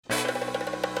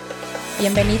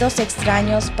Bienvenidos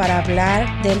extraños para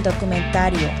hablar del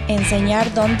documentario,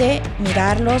 enseñar dónde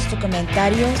mirar los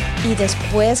documentarios y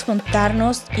después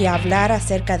juntarnos y hablar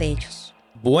acerca de ellos.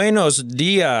 Buenos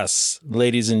dias,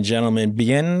 ladies and gentlemen.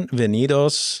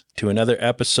 Bienvenidos to another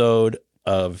episode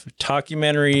of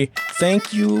Documentary.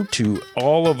 Thank you to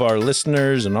all of our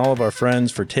listeners and all of our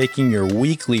friends for taking your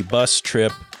weekly bus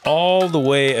trip all the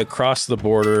way across the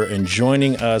border and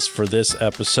joining us for this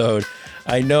episode.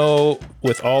 I know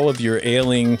with all of your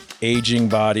ailing, aging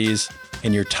bodies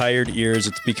and your tired ears,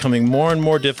 it's becoming more and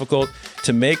more difficult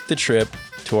to make the trip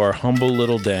to our humble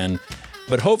little den.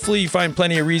 But hopefully you find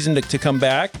plenty of reason to come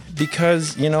back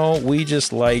because, you know, we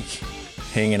just like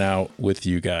hanging out with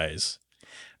you guys.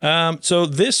 So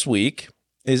this week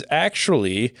is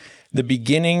actually the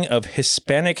beginning of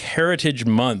Hispanic Heritage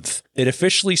Month. It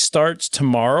officially starts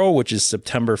tomorrow, which is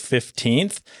September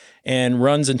 15th, and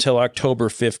runs until October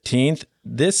 15th.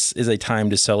 This is a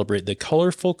time to celebrate the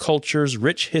colorful cultures,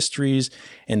 rich histories,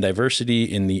 and diversity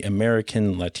in the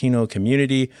American Latino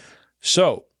community.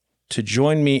 So, to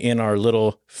join me in our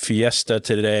little fiesta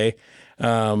today,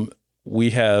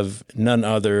 we have none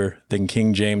other than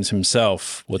King James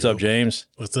himself. What's up, James?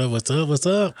 What's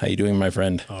up? How you doing, my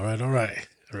friend? All right.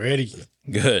 Ready.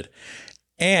 Good.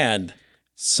 And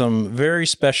some very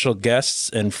special guests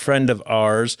and friend of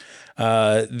ours.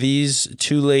 These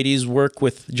two ladies work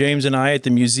with James and I at the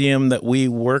museum that we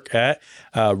work at.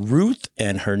 Ruth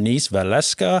and her niece,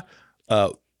 Valeska.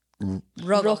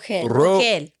 Rogel.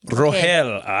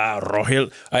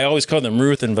 Rogel. I always call them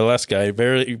Ruth and Valeska. I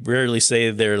rarely say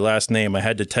their last name. I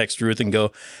had to text Ruth and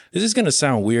go, this is going to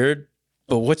sound weird,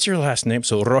 but what's your last name?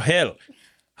 So Rogel.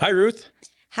 Hi, Ruth.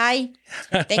 Hi.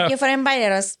 Thank you for inviting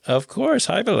us. Of course.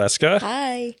 Hi, Valeska.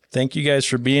 Hi. Thank you guys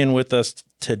for being with us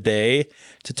today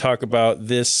to talk about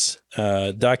this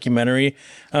documentary.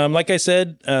 Like I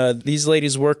said, these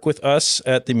ladies work with us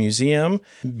at the museum.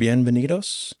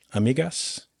 Bienvenidos,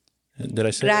 amigas. Did I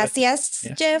say Gracias,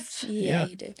 that? Jeff. Yeah.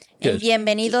 Y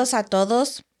bienvenidos a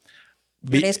todos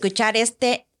por escuchar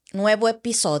este nuevo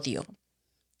episodio.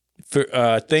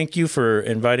 Thank you for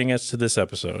inviting us to this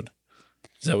episode.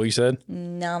 Is that what you said?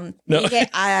 No. Dije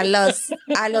a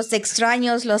los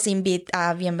extraños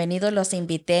bienvenidos los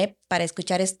invité para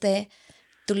escuchar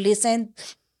to listen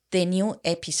the new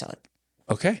episode.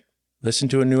 Okay. Listen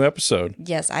to a new episode.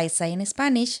 Yes, I say in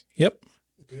Spanish. Yep.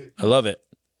 I love it.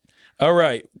 All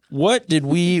right. What did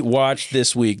we watch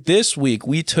this week? This week,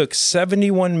 we took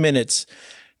 71 minutes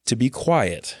to be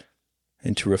quiet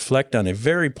and to reflect on a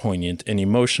very poignant and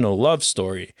emotional love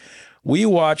story. We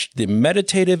watched the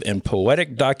meditative and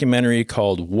poetic documentary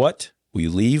called What We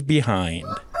Leave Behind.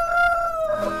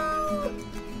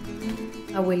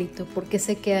 Abuelito, ¿por qué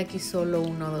se queda aquí solo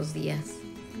 1 o 2 días?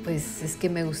 Pues es que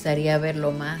me gustaría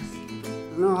verlo más.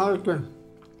 No, ¿sabes qué?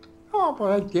 No,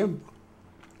 pues hay tiempo.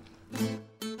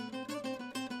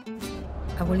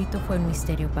 Abuelito fue un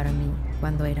misterio para mí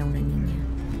cuando era una niña.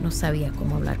 No sabía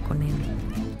cómo hablar con él.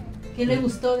 ¿Qué le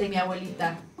gustó de mi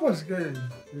abuelita? Pues que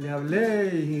le hablé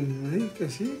y me dije que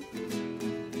sí.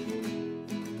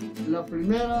 La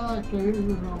primera vez que vine a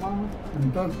mi mamá,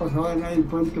 entonces pasaba en ahí el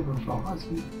puente por favor,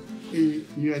 así.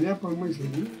 Y venía por muy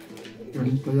seguido. Y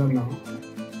ahorita ya no.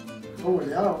 ¿Cómo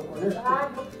le hago con esto?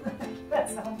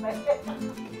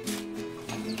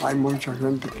 Hay mucha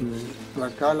gente que le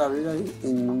acaba la vida y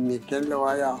ni quien lo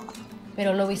vaya.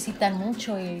 Pero lo visitan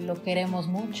mucho y lo queremos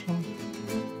mucho.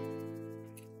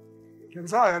 ¿Quién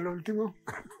sabe el último?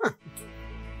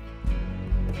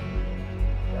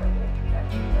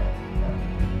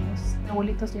 Los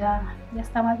abuelitos ya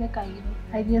está más decaído.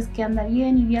 Hay días que anda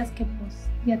bien y días que pues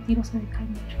ya tiro se decae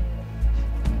mucho.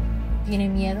 ¿Tiene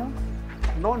miedo?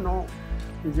 No.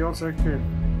 Y yo sé que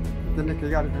tiene que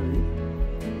llegar feliz.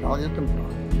 Tarde o temprano.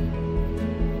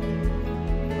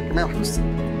 Porque me gusta.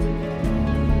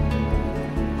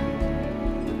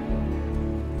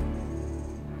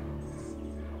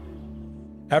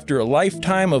 After a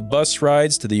lifetime of bus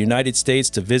rides to the United States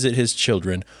to visit his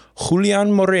children,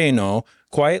 Julian Moreno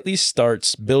quietly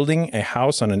starts building a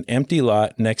house on an empty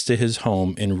lot next to his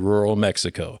home in rural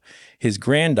Mexico. His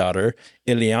granddaughter,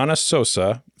 Ileana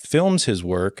Sosa, films his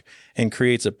work and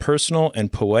creates a personal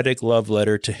and poetic love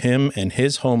letter to him and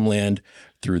his homeland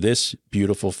through this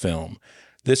beautiful film.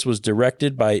 This was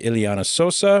directed by Ileana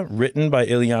Sosa, written by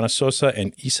Ileana Sosa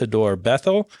and Isidore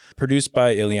Bethel, produced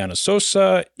by Ileana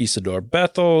Sosa, Isidore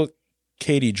Bethel,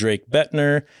 Katie Drake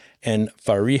Bettner, and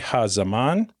Fariha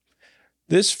Zaman.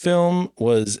 This film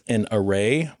was an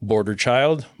Array, Border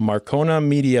Child, Marcona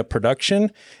Media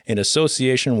production in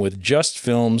association with Just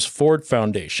Films Ford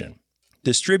Foundation.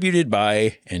 Distributed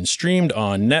by and streamed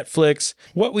on Netflix,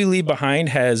 What We Leave Behind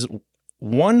has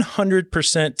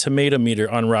 100% tomato meter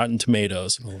on Rotten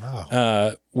Tomatoes.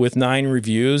 Wow. With 9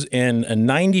 reviews and a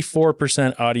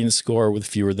 94% audience score with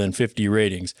fewer than 50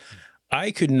 ratings.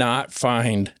 I could not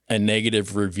find a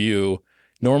negative review.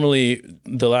 Normally,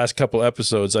 the last couple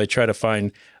episodes, I try to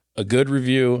find a good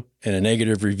review and a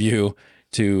negative review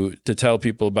to tell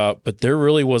people about, but there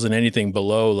really wasn't anything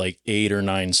below like 8 or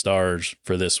 9 stars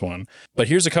for this one. But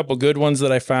here's a couple good ones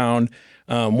that I found.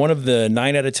 One of the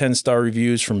 9 out of 10 star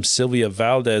reviews from Sylvia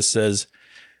Valdez says,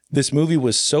 "This movie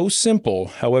was so simple.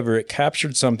 However, it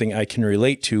captured something I can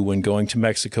relate to when going to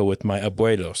Mexico with my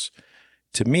abuelos.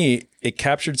 To me, it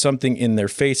captured something in their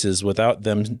faces without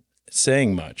them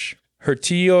saying much. Her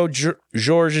Tio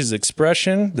George's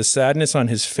expression, the sadness on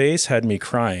his face had me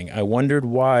crying. I wondered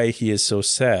why he is so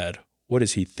sad. What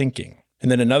is he thinking?"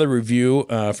 And then another review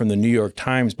from the New York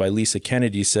Times by Lisa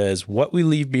Kennedy says, "What we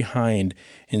leave behind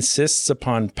insists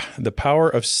upon the power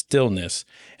of stillness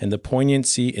and the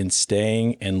poignancy in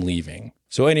staying and leaving."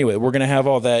 So anyway, we're going to have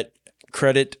all that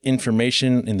credit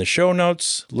information in the show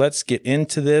notes. Let's get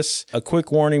into this. A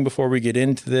quick warning before we get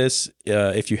into this.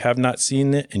 If you have not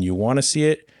seen it and you want to see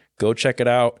it, go check it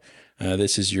out.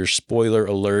 This is your spoiler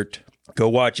alert. Go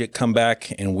watch it, come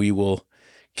back, and we will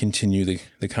continue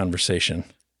the conversation.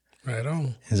 Right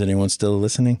on. Is anyone still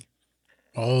listening?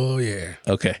 Oh, yeah.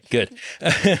 Okay, good.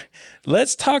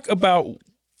 Let's talk about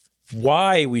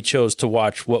why we chose to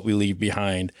watch What We Leave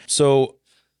Behind. So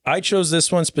I chose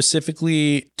this one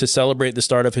specifically to celebrate the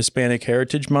start of Hispanic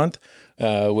Heritage Month,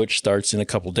 which starts in a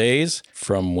couple days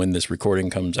from when this recording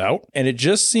comes out. And it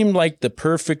just seemed like the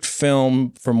perfect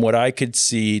film from what I could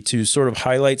see to sort of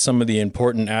highlight some of the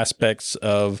important aspects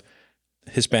of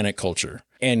Hispanic culture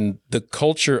and the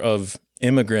culture of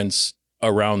immigrants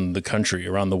around the country,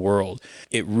 around the world.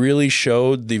 It really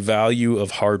showed the value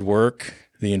of hard work,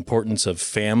 the importance of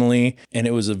family, and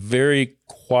it was a very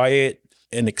quiet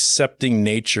and accepting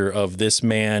nature of this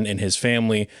man and his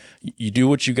family. You do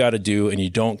what you got to do and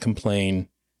you don't complain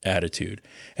attitude.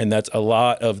 And that's a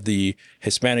lot of the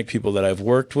Hispanic people that I've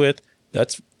worked with.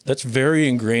 That's very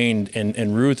ingrained.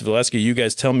 And Ruth, Valeska, you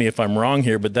guys tell me if I'm wrong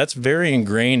here, but that's very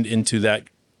ingrained into that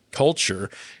culture.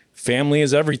 Family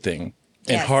is everything.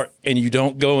 And and you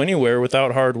don't go anywhere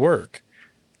without hard work.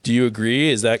 Do you agree?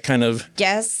 Is that kind of...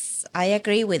 Yes, I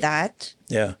agree with that.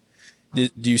 Yeah. Do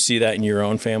you see that in your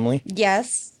own family?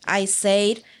 Yes, I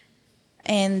said,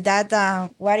 and that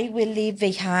what it will leave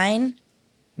behind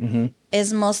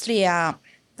is mostly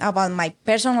about my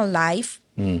personal life.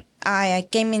 I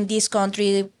came in this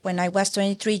country when I was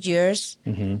 23 years,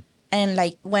 and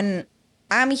like when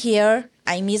I'm here,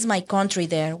 I miss my country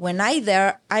there. When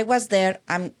I was there,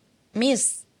 I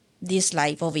miss this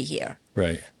life over here.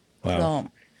 Right. Wow.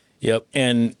 So, yep.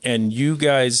 And you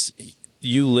guys,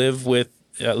 you live with,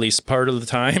 at least part of the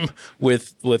time,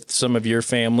 with some of your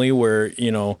family where,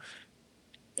 you know,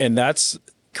 and that's,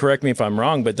 correct me if I'm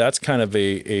wrong, but that's kind of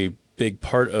a big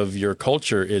part of your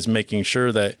culture, is making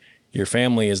sure that your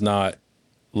family is not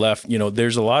left. You know,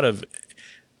 there's a lot of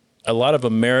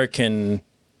American,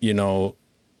 you know,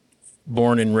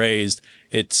 born and raised.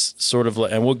 It's sort of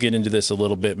like, and we'll get into this a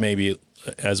little bit maybe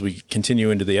as we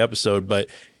continue into the episode, but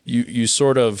you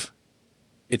sort of,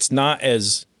 it's not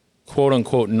as quote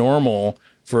unquote normal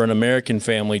for an American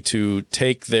family to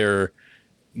take their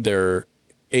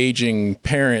aging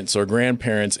parents or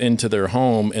grandparents into their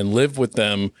home and live with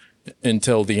them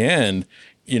until the end,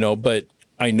 you know, but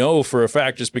I know for a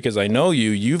fact, just because I know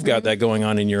you've got that going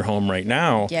on in your home right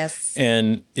now. yes.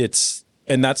 And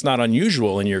that's not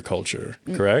unusual in your culture,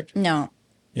 correct? No.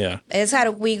 Yeah. It's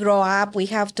how we grow up. We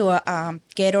have to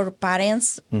get our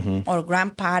parents or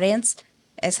grandparents.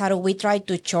 It's how we try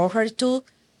to show her to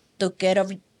care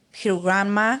of her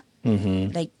grandma,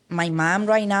 like my mom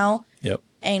right now. Yep.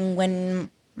 And when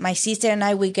my sister and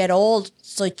I, we get old,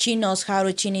 so she knows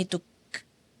how she need to,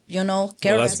 you know,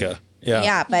 care of us. Valeska. Yeah.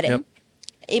 Yeah, but Yep.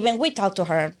 even we talk to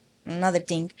her, another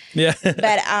thing. Yeah.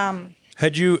 But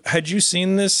Had you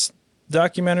seen this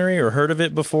documentary or heard of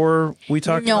it before we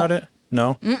talked No. about it?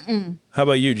 No. Mm-mm. How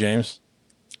about you, James?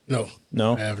 No.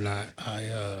 No. I have not.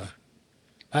 I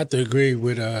have to agree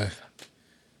with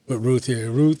Ruth here.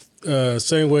 Ruth,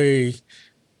 same way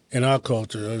in our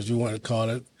culture, as you want to call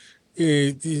it,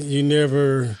 you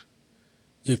never,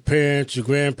 your parents, your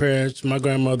grandparents, my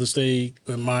grandmother stayed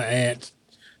with my aunt.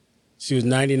 She was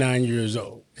 99 years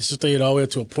old. She stayed all the way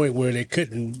up to a point where they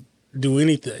couldn't do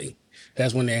anything.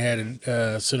 That's when they had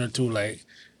to send her to like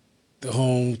the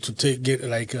home to get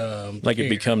It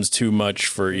becomes too much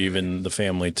for even the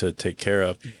family to take care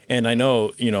of. And I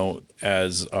know, you know,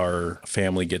 as our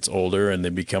family gets older and they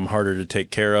become harder to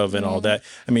take care of and all that.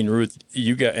 I mean, Ruth,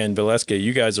 and Valeska,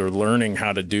 you guys are learning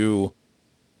how to do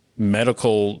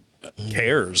medical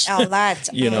cares, A lot,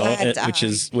 you a know,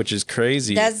 lot. which is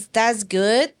crazy. That's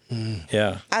good.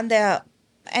 Yeah. And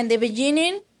in the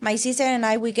beginning, my sister and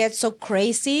I, we get so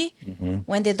crazy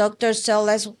when the doctors tell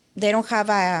us they don't have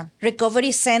a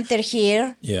recovery center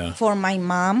here Yeah. for my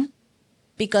mom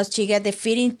because she got the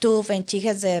feeding tube and she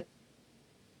has a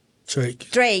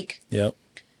trach. Yep.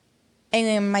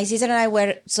 And my sister and I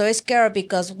were so scared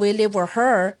because we live with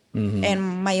her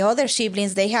and my other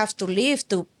siblings, they have to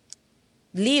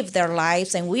live their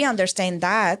lives, and we understand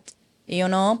that, you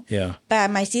know. Yeah.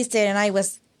 But my sister and I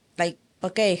was like,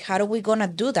 okay, how are we gonna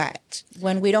do that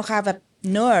when we don't have a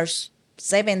nurse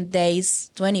 7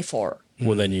 days, 24?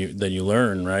 Well, then you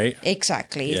learn, right?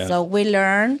 Exactly. Yeah. So we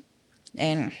learn,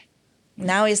 and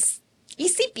now it's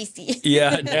easy peasy.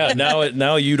 Yeah.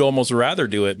 Now you'd almost rather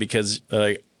do it because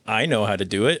I know how to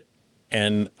do it,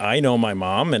 and I know my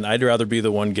mom, and I'd rather be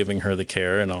the one giving her the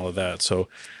care and all of that. So,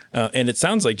 and it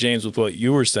sounds like, James, with what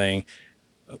you were saying,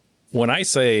 when I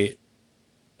say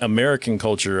American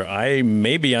culture,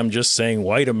 I'm just saying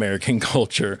white American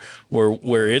culture,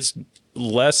 where it's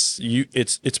less,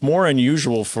 it's more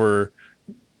unusual for,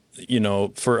 you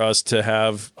know, for us to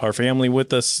have our family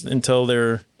with us until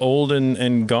they're old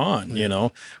and gone, you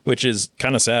know, which is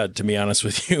kind of sad, to be honest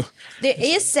with you. It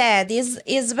is sad.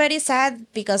 It's very sad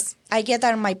because I get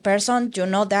on my person, you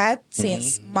know that,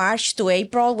 since March to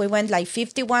April, we went like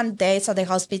 51 days at the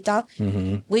hospital.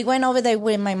 We went over there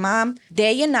with my mom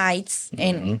day and nights,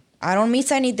 and I don't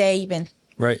miss any day even.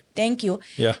 Right. Thank you.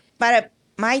 Yeah. But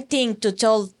my thing to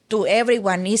tell to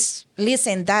everyone is,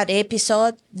 listen, that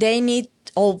episode, they need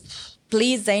to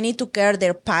care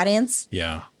their parents.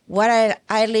 Yeah. What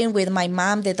I learned with my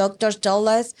mom, the doctors told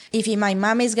us, if my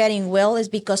mom is getting well, it's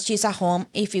because she's at home.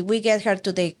 If we get her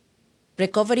to the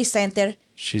recovery center,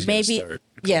 She's maybe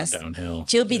gonna start going downhill.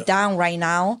 she'll be down right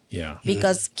now. Yeah.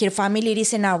 Because her family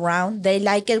isn't around. They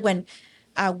like it when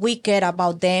we care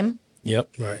about them. Yep.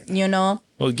 Right. You know.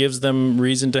 Well, it gives them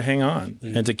reason to hang on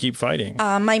and to keep fighting.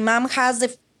 My mom has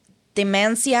the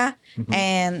dementia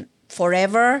and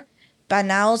forever, but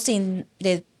now since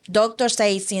the doctor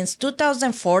says since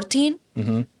 2014,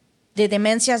 the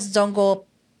dementias don't go.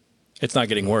 It's not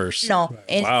getting worse. No.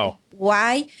 Wow.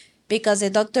 Why? Because the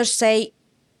doctors say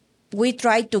we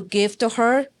try to give to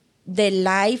her the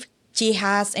life she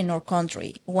has in our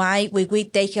country. Why? We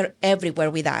take her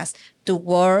everywhere with us to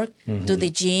work, to the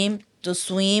gym, to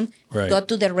swim, go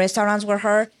to the restaurants with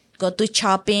her, go to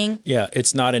shopping. Yeah,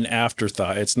 it's not an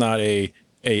afterthought. It's not a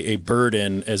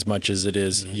burden as much as it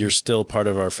is. You're still part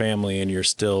of our family, and you're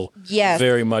still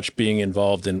very much being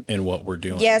involved in what we're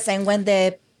doing. Yes, and when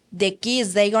the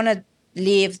kids, they're going to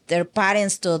leave their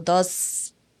parents to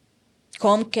those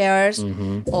home cares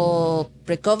or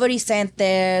recovery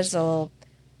centers, or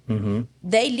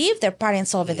they leave their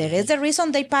parents over there. It's the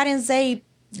reason their parents, they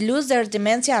lose their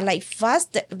dementia like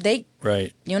fast. They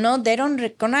you know, they don't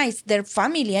recognize their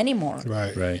family anymore.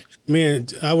 Right.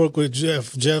 I work with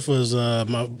Jeff. Jeff was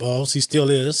my boss. He still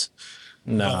is.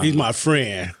 No, he's my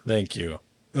friend. Thank you.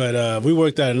 But we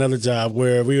worked at another job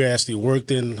where we actually worked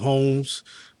in homes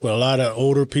where a lot of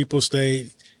older people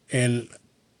stayed, and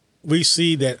we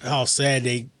see that how sad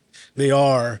they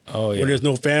are when there's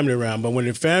no family around. But when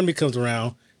the family comes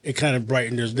around, it kind of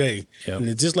brightens their day. Yep. And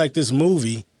it's just like this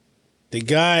movie, the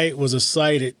guy was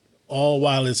excited all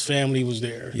while his family was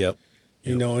there. Yep.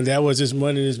 You know, and that was just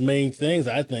one of his main things,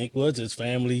 I think, was his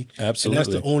family. Absolutely. And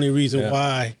that's the only reason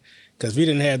why. Because if we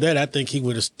didn't have that, I think he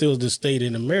would have still just stayed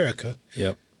in America.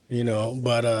 Yep. You know,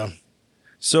 but...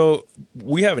 So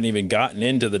we haven't even gotten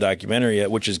into the documentary yet,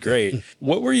 which is great.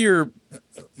 What were your...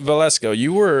 Valeska,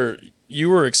 you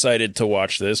were excited to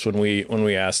watch this when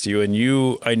we asked you, and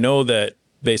I know that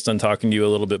based on talking to you a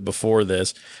little bit before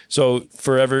this. So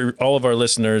for all of our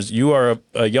listeners, you are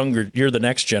you're the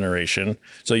next generation.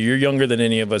 So you're younger than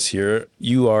any of us here.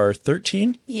 You are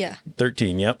 13? Yeah.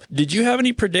 13, yep. Did you have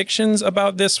any predictions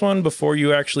about this one before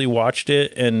you actually watched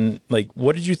it? And like,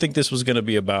 what did you think this was going to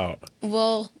be about?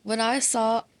 Well, when I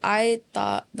thought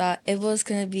that it was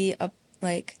going to be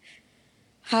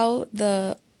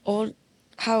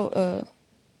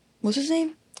what's his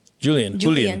name?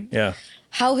 Julian. Yeah.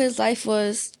 How his life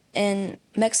was in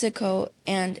Mexico,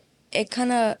 and it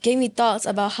kind of gave me thoughts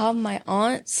about how my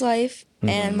aunt's life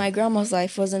and my grandma's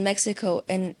life was in Mexico,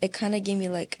 and it kind of gave me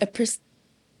like a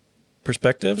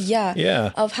perspective.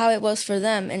 Yeah. Of how it was for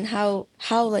them, and how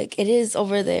like it is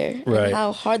over there, and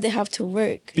how hard they have to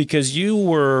work. Because you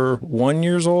were 1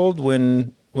 year old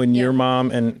when your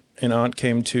mom and aunt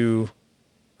came to,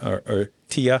 or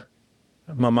tia,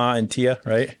 mama and tia,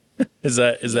 right? Is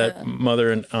that mother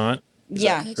and aunt?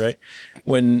 Yeah. Right.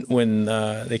 When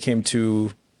they came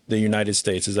to the United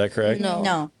States. Is that correct? No.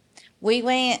 No. We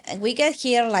get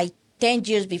here like 10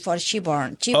 years before she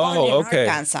born. She born in okay.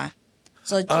 Arkansas.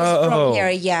 So just from here,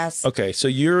 yes. Okay, so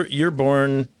you were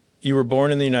born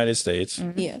in the United States.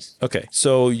 Yes. Okay,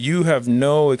 so you have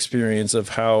no experience of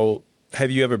how. Have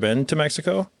you ever been to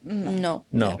Mexico? No.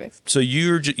 No. Never. So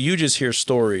you just hear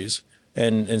stories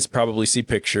and probably see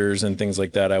pictures and things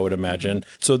like that, I would imagine.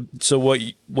 So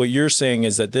what you're saying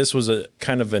is that this was a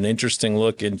kind of an interesting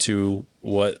look into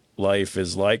what life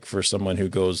is like for someone who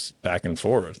goes back and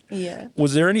forth. Yeah.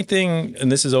 Was there anything, and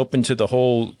this is open to the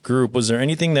whole group, was there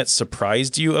anything that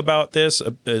surprised you about this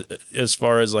as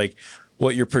far as like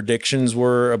what your predictions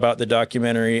were about the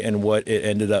documentary and what it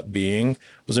ended up being?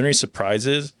 Was there any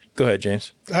surprises? Go ahead,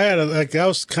 James. I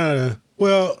was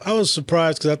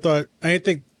surprised because I didn't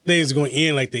think things were going to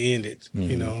end like they ended.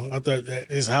 You know, I thought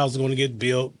that his house was going to get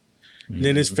built.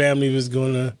 Then his family was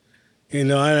going to, I'm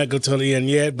not going to tell the end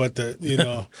yet, but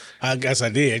I guess I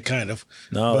did kind of.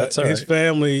 No, but that's all right. His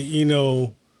family,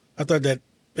 I thought that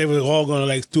they were all going to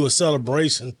like do a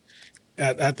celebration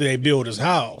after they built his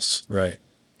house. Right.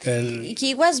 And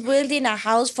He was building a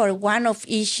house for one of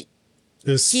his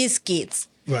kids.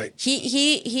 Right.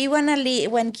 He wanna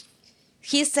leave when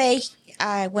he say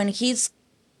when he's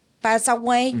passed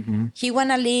away, he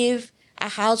wanna leave a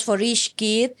house for each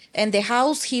kid, and the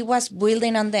house he was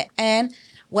building on the end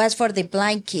was for the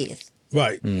blind kid.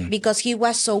 Right. Because he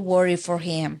was so worried for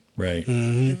him. Right.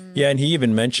 Yeah, and he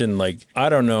even mentioned, like, I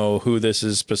don't know who this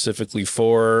is specifically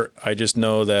for. I just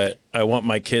know that I want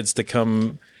my kids to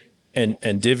come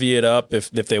and divvy it up.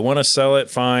 If they want to sell it,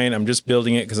 fine. I'm just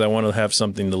building it because I want to have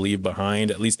something to leave behind.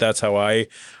 At least that's how I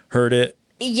heard it.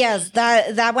 Yes,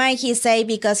 that one he say,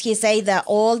 because he say that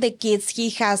all the kids he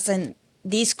has in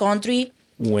this country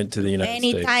Went to the United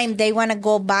States. anytime they want to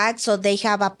go back, so they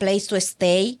have a place to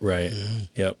stay. Right.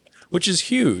 Yep. Which is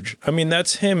huge. I mean,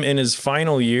 that's him in his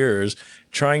final years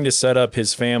trying to set up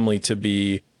his family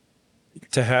to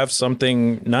have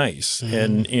something nice.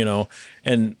 And,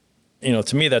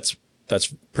 to me, that's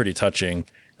pretty touching.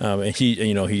 And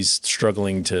he's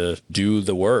struggling to do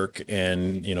the work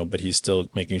but he's still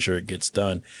making sure it gets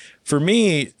done. For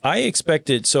me, I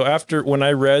expected, so when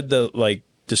I read the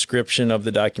description of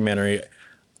the documentary,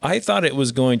 I thought it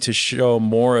was going to show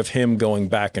more of him going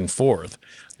back and forth,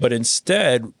 but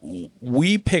instead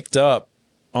we picked up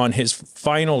on his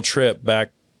final trip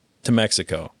back to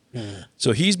Mexico.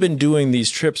 So he's been doing these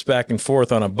trips back and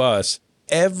forth on a bus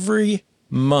every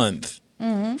month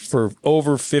for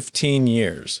over 15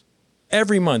 years.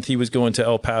 Every month he was going to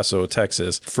El Paso,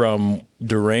 Texas, from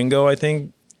Durango, I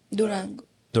think.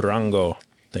 Durango.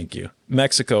 Thank you.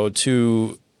 Mexico,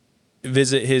 to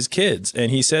visit his kids.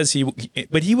 And he says he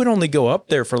would only go up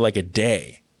there for like a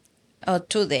day. Oh,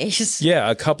 2 days. Yeah,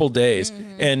 a couple days.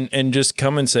 And just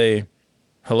come and say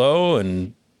hello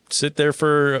and sit there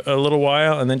for a little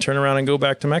while and then turn around and go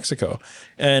back to Mexico.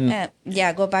 And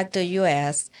go back to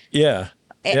U.S. Yeah.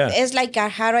 It's like,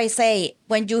 how do I say,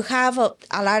 when you have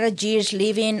a lot of years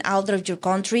living out of your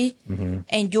country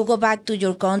and you go back to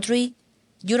your country,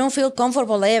 you don't feel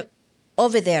comfortable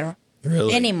over there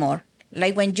anymore.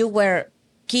 Like when you were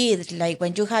kids, like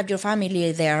when you have your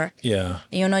family there. Yeah.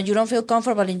 You don't feel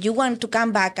comfortable and you want to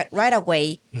come back right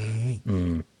away.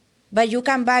 But you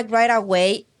come back right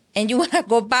away and you want to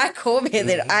go back over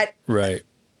there. Right.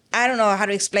 I don't know how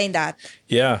to explain that.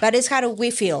 Yeah. But it's how do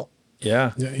we feel.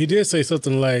 Yeah. He did say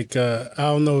something like, I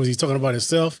don't know, he's talking about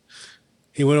himself.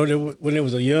 He went over there when he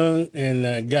was young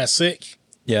and got sick.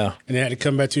 Yeah. And they had to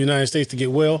come back to the United States to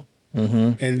get well.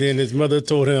 And then his mother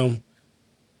told him,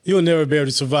 you'll never be able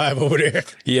to survive over there.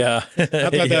 Yeah. I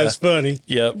thought that was funny.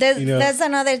 Yep. That's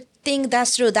another thing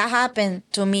that's true. That happened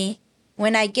to me.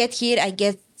 When I get here, I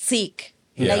get sick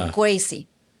like crazy.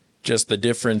 Just the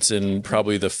difference in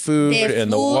probably the food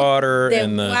and the water,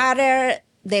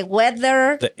 the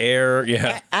weather, the air.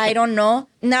 Yeah. I don't know.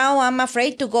 Now I'm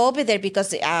afraid to go over there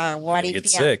because what if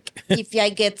sick? If I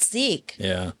get sick?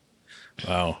 Yeah.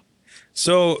 Wow.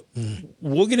 So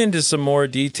we'll get into some more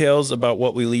details about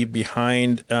what we leave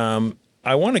behind.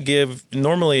 I want to give,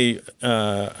 normally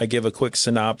I give a quick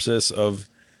synopsis of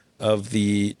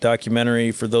the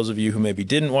documentary for those of you who maybe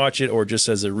didn't watch it, or just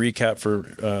as a recap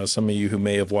for some of you who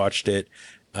may have watched it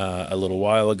a little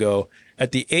while ago.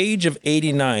 At the age of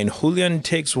 89, Julian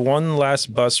takes one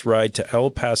last bus ride to El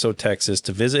Paso, Texas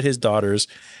to visit his daughters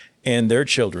and their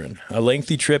children, a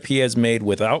lengthy trip he has made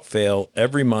without fail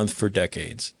every month for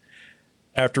decades.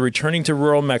 After returning to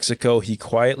rural Mexico, he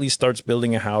quietly starts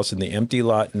building a house in the empty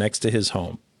lot next to his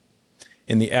home.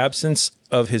 In the absence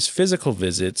of his physical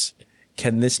visits,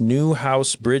 can this new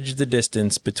house bridge the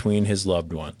distance between his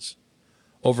loved ones?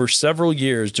 Over several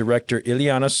years, director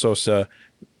Ileana Sosa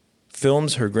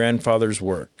films her grandfather's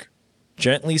work,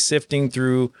 gently sifting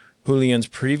through Julian's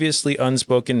previously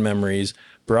unspoken memories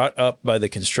brought up by the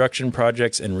construction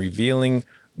projects and revealing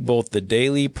both the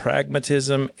daily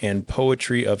pragmatism and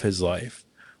poetry of his life.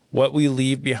 What we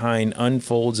leave behind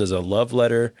unfolds as a love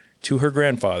letter to her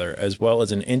grandfather, as well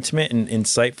as an intimate and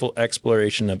insightful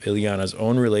exploration of Ileana's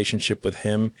own relationship with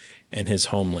him and his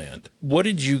homeland. What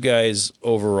did you guys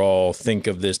overall think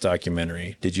of this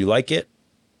documentary? Did you like it?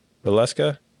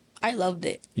 Valeska? I loved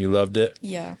it. You loved it?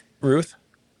 Yeah. Ruth,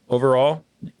 overall,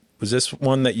 was this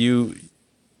one that you...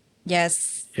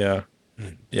 Yes. Yeah.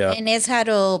 Yeah. And it's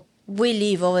how we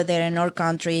live over there in our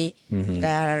country.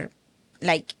 That are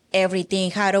like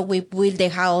everything. How do we build the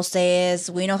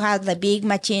houses? We don't have the big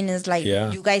machines like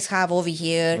you guys have over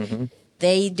here.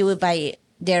 They do it by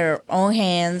their own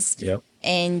hands. Yep.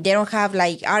 And they don't have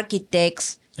like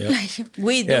architects like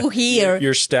we do here.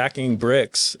 You're stacking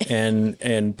bricks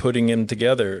and putting them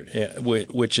together,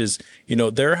 which is,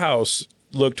 their house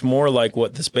looked more like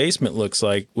what this basement looks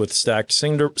like with stacked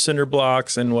cinder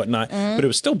blocks and whatnot, but it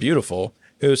was still beautiful.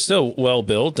 It was still well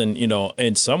built and,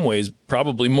 in some ways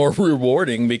probably more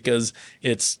rewarding because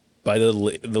it's by the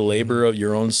labor of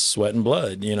your own sweat and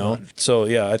blood, Right. So,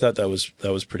 yeah, I thought that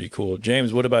was pretty cool.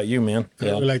 James, what about you, man? I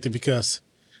really liked it because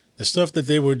the stuff that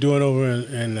they were doing over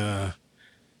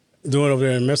doing over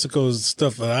there in Mexico is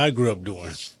stuff that I grew up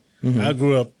doing. I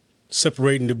grew up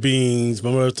separating the beans.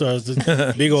 My mother taught us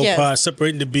the big old pot,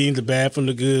 separating the beans, the bad from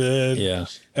the good. Yeah.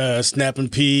 Snapping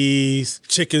peas,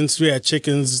 chickens. We had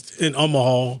chickens in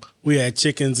Omaha. We had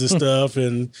chickens and stuff,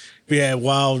 and we had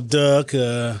wild duck.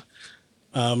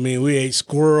 We ate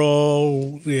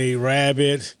squirrel. We ate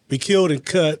rabbit. We killed and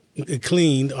cut and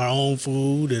cleaned our own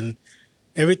food and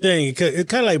everything. It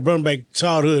kind of like brought back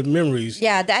childhood memories.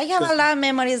 Yeah, I have a lot of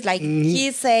memories. Like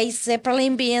he says,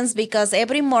 separating beans because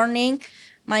every morning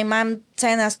my mom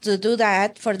sent us to do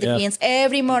that for the beans.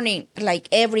 Every morning, like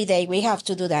every day, we have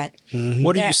to do that.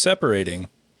 What are you separating?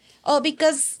 Oh,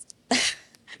 because...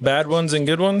 Bad ones and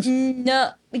good ones?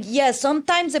 No. Yeah,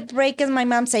 sometimes the breakers, my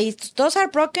mom says, those are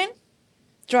broken,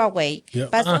 throw away.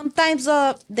 Yep. But sometimes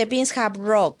the beans have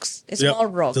rocks, small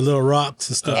rocks. The little rocks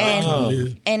and stuff.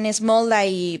 And small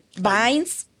like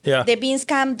vines. Yeah. The beans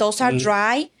those are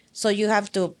dry, so you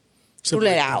have to pull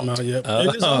it out.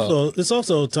 It's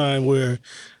also a time where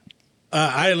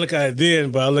I didn't look at it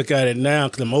then, but I look at it now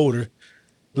because I'm older.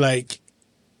 Like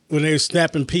when they were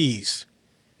snapping peas.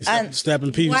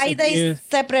 Snapping peas. Why they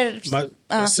separate?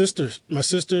 My sisters,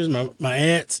 my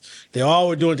aunts, they all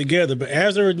were doing it together. But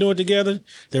as they were doing it together,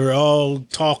 they were all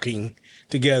talking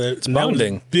together. It's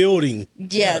bonding. Building.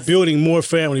 Yes. Building more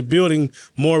family, building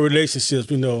more relationships,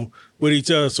 with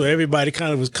each other. So everybody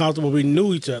kind of was comfortable. We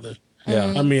knew each other.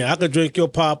 Yeah. I mean, I could drink your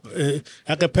pop.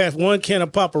 I could pass one can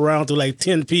of pop around to like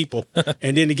 10 people,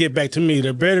 and then to get back to me,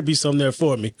 there better be something there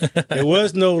for me. There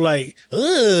was no like,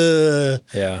 yeah.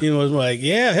 It was like,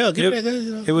 hell, get back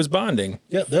there. It was bonding.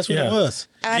 Yep, that's what it was.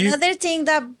 Another thing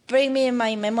that bring me in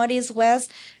my memories was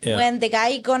when the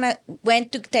guy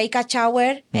went to take a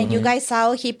shower, and you guys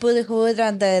saw he put the hood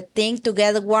and the thing to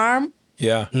get warm.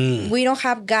 Yeah. We don't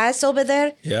have gas over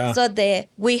there. Yeah. So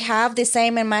we have the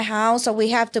same in my house, so we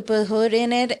have to put hood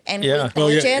in it and we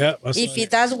touch it. If it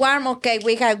does warm, okay,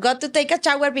 we have got to take a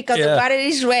shower because the water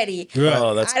is ready. Right.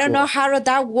 Oh, that's I don't know how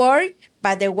that worked,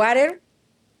 but the water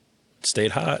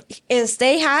stayed hot. It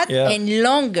stayed hot and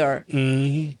longer.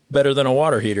 Mm-hmm. Better than a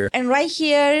water heater. And right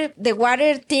here, the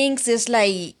water things is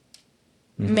like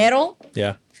metal.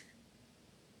 Yeah.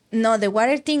 No, the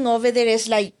water thing over there is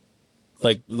like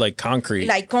concrete.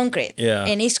 Like concrete. Yeah.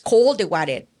 And it's cold, the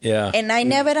water. Yeah. And I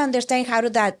never understand how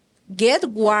did that get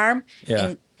warm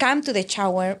and come to the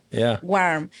shower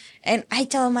warm. And I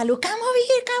tell Malu, come over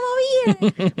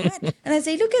here. And I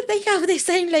say, look at, they have the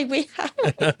same like we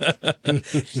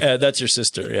have. That's your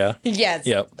sister, yeah? Yes.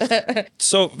 Yep.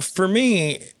 So for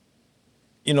me,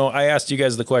 I asked you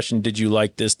guys the question, did you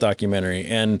like this documentary?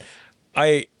 And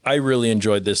I really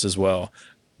enjoyed this as well.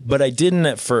 But I didn't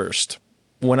at first.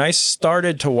 When I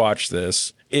started to watch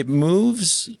this, it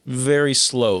moves very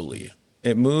slowly.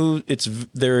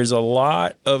 There is a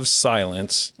lot of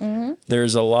silence. Mm-hmm.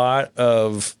 There's a lot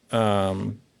of,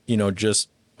 just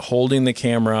holding the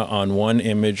camera on one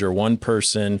image or one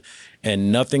person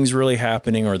and nothing's really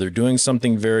happening, or they're doing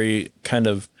something very kind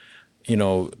of,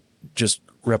 just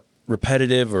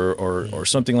repetitive or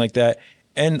something like that.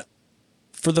 And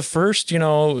for the first,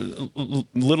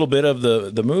 little bit of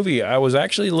the movie, I was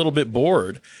actually a little bit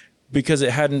bored because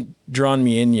it hadn't drawn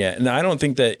me in yet. And I don't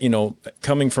think that,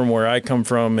 coming from where I come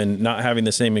from and not having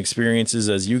the same experiences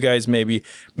as you guys, maybe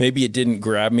it didn't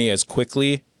grab me as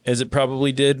quickly as it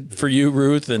probably did for you,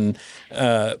 Ruth. And,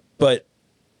 but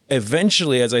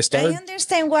eventually as I started, I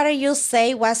understand what you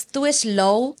say was too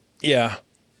slow, yeah,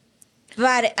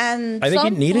 but I think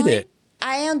it needed it.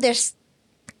 I understand.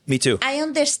 Me too. I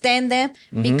understand them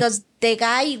because the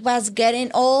guy was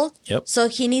getting old, Yep. so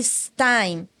he needs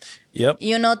time, Yep.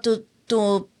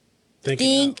 to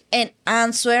think and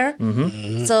answer.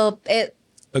 So it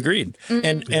Agreed.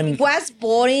 And was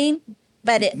boring,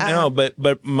 but no,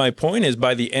 but my point is,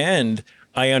 by the end,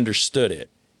 I understood it.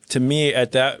 To me,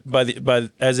 at that,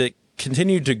 as it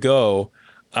continued to go,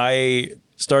 I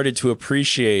started to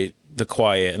appreciate the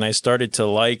quiet, and I started to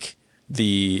like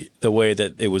the way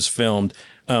that it was filmed.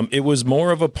 It was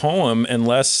more of a poem and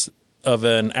less of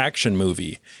an action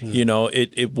movie.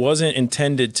 It wasn't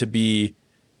intended to be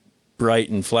bright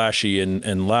and flashy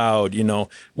and loud,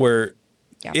 where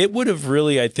it would have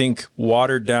really, I think,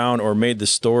 watered down or made the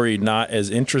story not as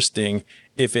interesting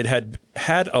if it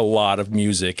had a lot of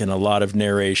music and a lot of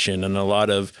narration and a lot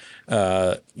of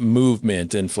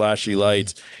movement and flashy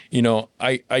lights.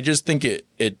 I just think it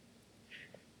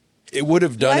would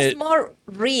have done it more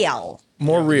real.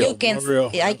 More real.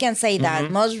 I can say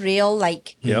that most real,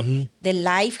 like the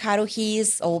life how he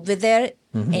is over there,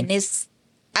 and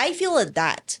I feel it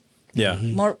that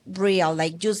more real,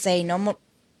 like you say, no more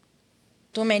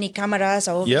too many cameras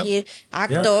over here,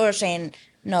 actors, and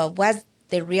what's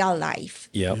the real life.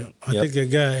 I think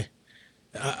that guy.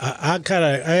 I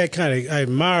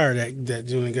admire that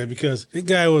Julian guy, because the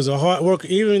guy was a hard worker.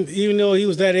 Even though he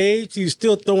was that age, he was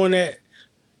still throwing that.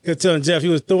 He was telling Jeff he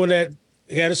was throwing that.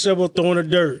 He had a shovel, throwing the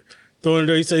dirt.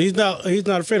 He said he's not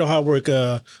afraid of hard work.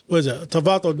 What is it?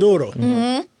 Travato duro.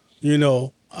 He's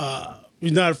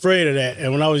not afraid of that.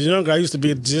 And when I was younger, I used to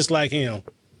be just like him.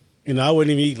 I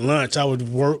wouldn't even eat lunch. I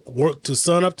would work to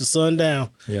sun up to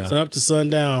sundown. Sun up to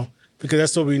sundown, because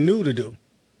that's what we knew to do.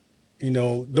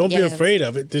 Don't be afraid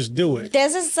of it. Just do it.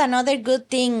 This is another good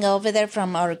thing over there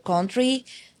from our country.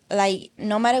 Like,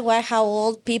 no matter how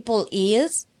old people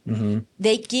is,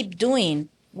 they keep doing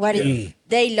what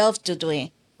they love to do.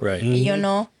 Right.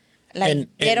 Like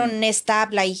they don't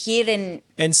stop like here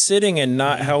and sitting and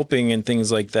not helping and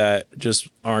things like that just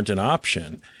aren't an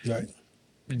option. Right.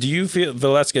 Do you feel,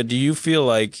 Valeska,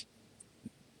 like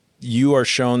you are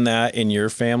shown that in your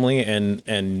family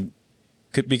and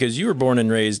because you were born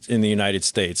and raised in the United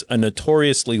States, a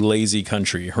notoriously lazy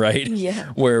country, right?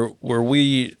 Yeah. Where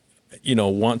we,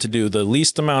 want to do the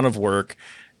least amount of work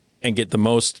and get the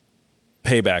most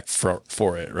payback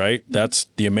for it, right? That's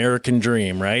the American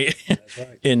dream, right? That's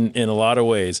right. in a lot of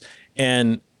ways.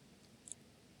 And,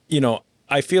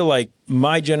 I feel like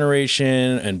my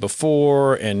generation and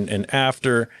before and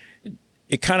after,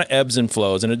 it kind of ebbs and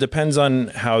flows, and it depends on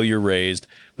how you're raised.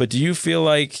 But do you feel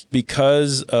like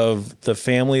because of the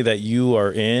family that you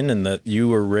are in and that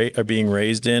you are being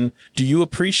raised in, do you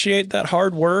appreciate that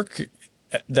hard work,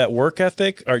 that work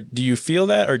ethic? Or do you feel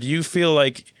that? Or do you feel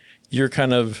like you're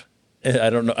kind of, I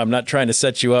don't know, I'm not trying to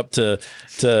set you up to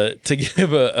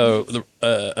give an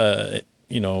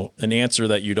answer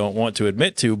that you don't want to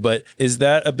admit to, but is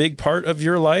that a big part of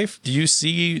your life? Do you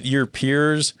see your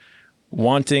peers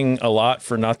wanting a lot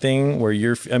for nothing, where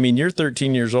you're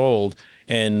 13 years old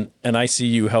and I see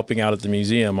you helping out at the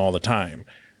museum all the time,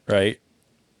 right?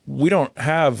 We don't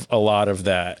have a lot of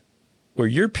that, where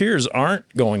your peers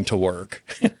aren't going to work.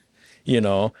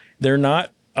 They're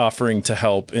not offering to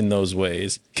help in those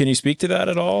ways. Can you speak to that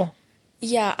at all?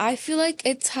 Yeah, I feel like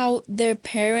it's how their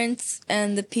parents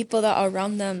and the people that are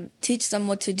around them teach them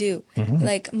what to do.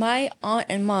 Like my aunt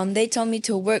and mom, they tell me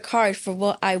to work hard for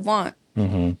what I want.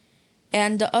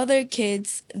 And the other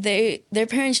kids, their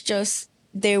parents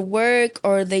they work,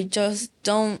 or they just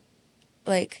don't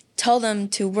tell them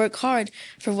to work hard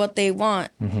for what they want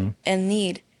and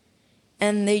need.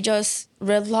 And they just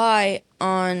rely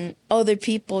on other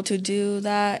people to do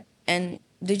that, and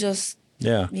they just...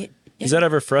 Yeah. Is that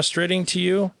ever frustrating to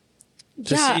you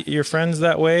to see your friends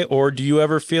that way? Or do you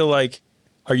ever feel like,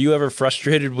 are you ever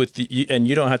frustrated with and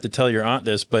you don't have to tell your aunt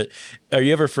this, but are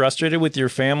you ever frustrated with your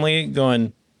family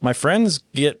going, my friends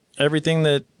get everything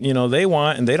that, they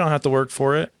want and they don't have to work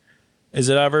for it? Is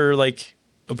it ever like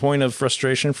a point of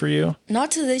frustration for you? Not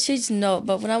to this age, no.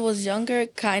 But when I was younger,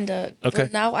 kind of. Okay.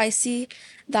 But now I see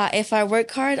that if I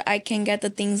work hard, I can get the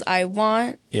things I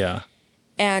want. Yeah.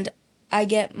 And I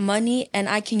get money, and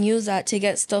I can use that to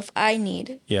get stuff I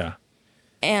need. Yeah.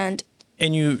 And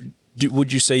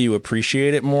would you say you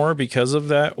appreciate it more because of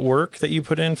that work that you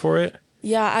put in for it?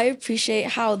 Yeah, I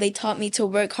appreciate how they taught me to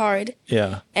work hard.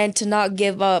 Yeah. And to not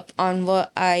give up on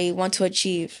what I want to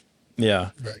achieve.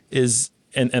 Yeah. Right.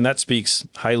 And that speaks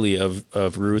highly of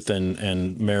Ruth and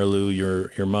Marilu,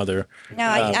 your mother. No,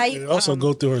 I also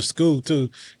go through her school too.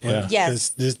 Yeah. Yes.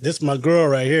 This my girl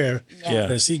right here.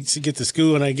 Yeah. And she get to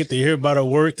school and I get to hear about her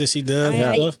work that she does.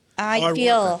 And stuff.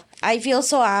 I feel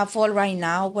so awful right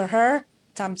now with her.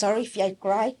 So I'm sorry if I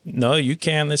cry. No, you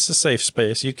can. This is a safe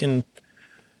space. You can.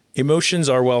 Emotions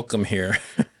are welcome here.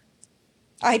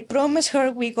 I promised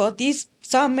her we go this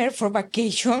summer for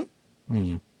vacation.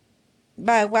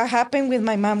 But what happened with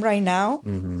my mom right now?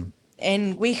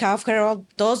 And we have her all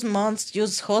those months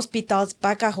use hospitals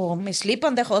back at home, sleep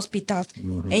on the hospital,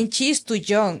 and she's too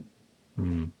young.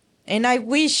 And I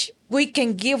wish we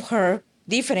can give her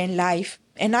different life.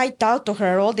 And I talk to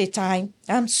her all the time.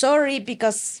 I'm sorry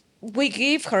because we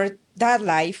give her that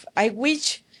life. I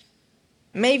wish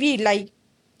maybe like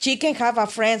she can have a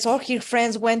friends or her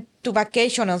friends went to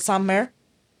vacation on summer.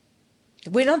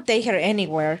 We don't take her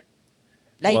anywhere.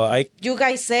 Like you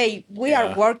guys say, we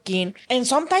are working. And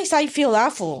sometimes I feel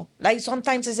awful. Like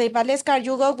sometimes I say, Valeska,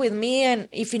 you go with me. And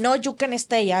if you know, you can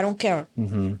stay. I don't care.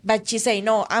 But she say,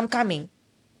 no, I'm coming.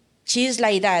 She's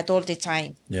like that all the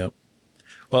time. Yep.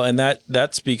 Well, and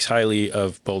that speaks highly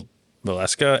of both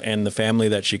Valeska and the family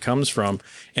that she comes from.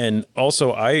 And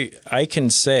also I can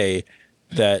say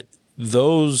that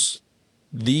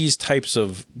these types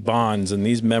of bonds and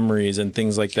these memories and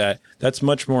things like that, that's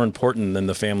much more important than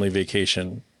the family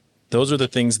vacation. Those are the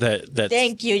things that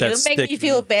thank you. You make me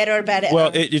feel better.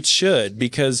 Well, it should,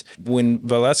 because when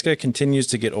Valeska continues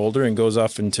to get older and goes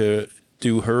off into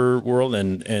do her world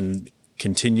and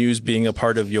continues being a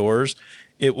part of yours,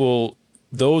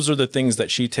 those are the things that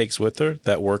she takes with her,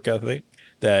 that work ethic,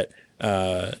 that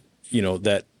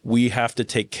that we have to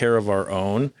take care of our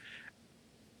own.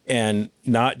 And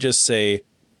not just say,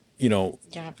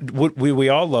 we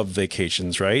all love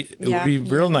vacations, right? It would be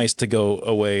real nice to go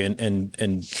away and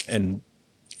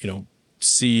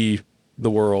see the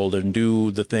world and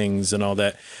do the things and all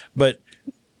that. But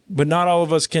not all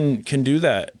of us can do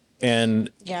that.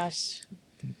 And yes,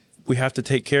 we have to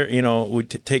take care, we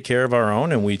take care of our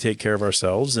own and we take care of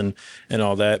ourselves and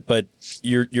all that. But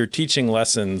you're teaching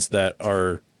lessons that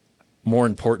are more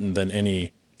important than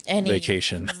any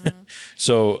vacation.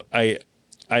 So I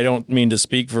don't mean to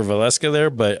speak for Valeska there,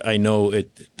 but I know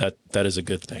that is a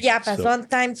good thing. Yeah, but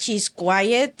sometimes she's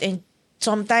quiet and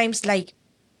sometimes like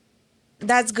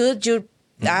that's good you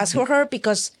ask for her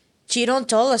because she don't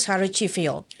tell us how she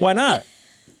feel. Why not?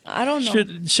 I don't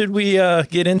know. Should we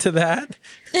get into that?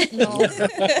 No.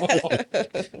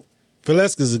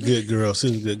 Valeska's a good girl.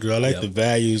 She's a good girl. I like the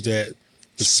values that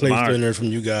is placed in her from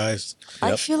you guys.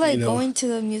 I feel like going to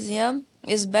the museum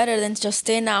is better than just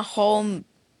staying at home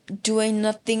doing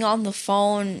nothing on the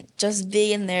phone, just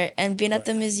being there. And being at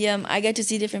the museum, I get to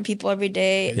see different people every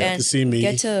day. You get to see me.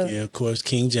 Of course,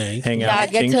 King James. Hang out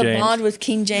with King James. to bond with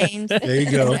King James. There you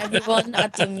go. Everyone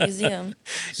at the museum.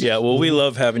 Yeah, well, we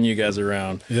love having you guys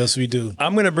around. Yes, we do.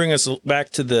 I'm going to bring us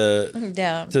back to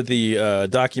the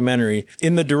documentary.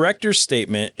 In the director's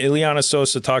statement, Ileana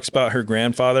Sosa talks about her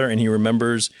grandfather, and he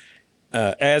remembers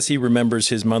as he remembers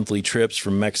his monthly trips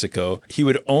from Mexico, he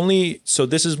would only, so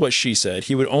this is what she said,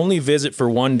 he would only visit for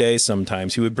one day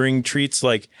sometimes. He would bring treats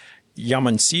like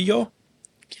llamancillo.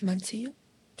 Llamancillo?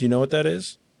 Do you know what that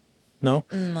is? No?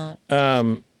 No.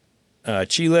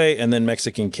 Chile and then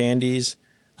Mexican candies.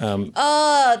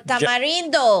 Tamarindo.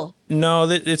 No,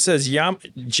 it says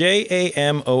Jamoncillo.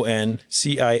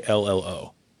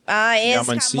 Es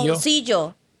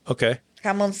jamoncillo. Okay.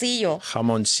 Jamoncillo.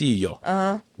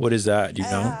 What is that? Do you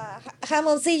know?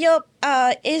 Jamoncillo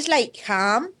is like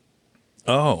ham.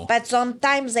 Oh. But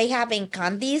sometimes they have in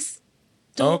candies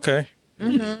too. Okay.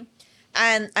 Mm-hmm.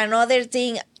 And another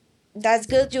thing, that's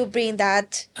good you bring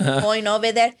that point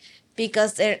over there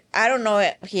because I don't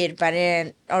know here, but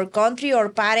in our country, our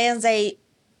parents, they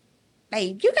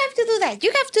like, you have to do that.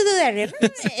 You have to do that.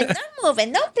 And don't move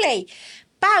and don't play.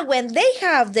 But when they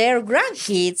have their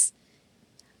grandkids,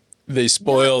 they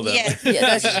spoil them. Yes. Yeah,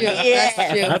 that's true. That's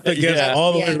true. I think that's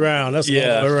all the way around. That's all the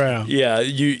way around. Yeah,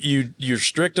 you're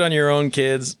strict on your own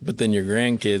kids, but then your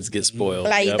grandkids get spoiled.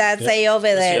 Like that say over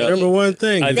there. Remember one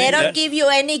thing. They don't give you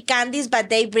any candies, but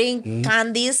they bring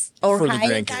candies or for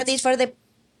high candies for their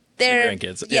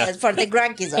grandkids. Yes, for the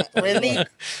grandkids. Really?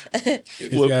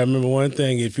 You gotta remember one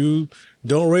thing. If you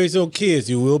don't raise your kids.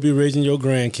 You will be raising your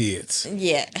grandkids.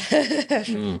 Yeah.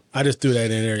 I just threw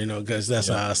that in there, because that's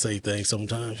how I say things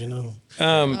sometimes,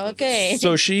 Okay.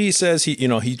 So she says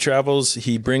he travels,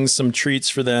 he brings some treats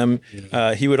for them.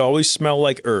 He would always smell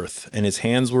like earth, and his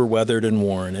hands were weathered and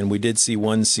worn. And we did see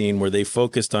one scene where they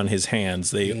focused on his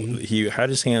hands. He had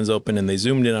his hands open, and they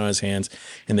zoomed in on his hands,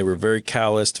 and they were very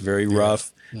calloused, very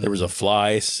rough. There was a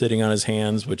fly sitting on his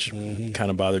hands, which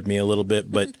kind of bothered me a little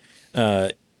bit. But,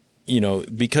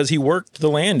 because he worked the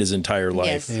land his entire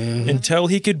life until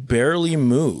he could barely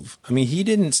move. I mean, he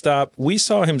didn't stop. We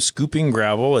saw him scooping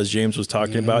gravel, as James was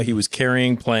talking about. He was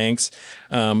carrying planks.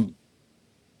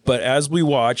 But as we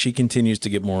watch, he continues to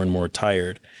get more and more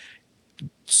tired.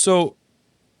 So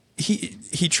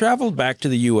he traveled back to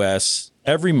the U.S.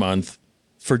 every month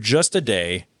for just a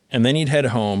day, and then he'd head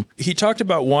home. He talked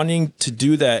about wanting to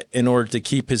do that in order to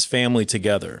keep his family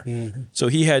together. So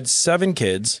he had 7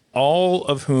 kids, all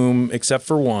of whom, except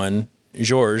for one,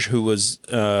 George, who was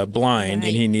blind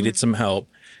and he needed some help,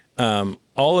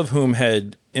 all of whom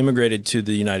had immigrated to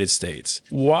the United States.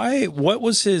 Why? What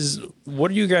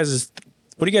do you guys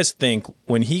think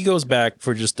when he goes back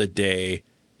for just a day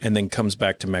and then comes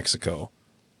back to Mexico?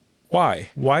 Why?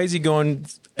 Why is he going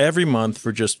every month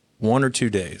for just 1 or 2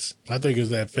 days? I think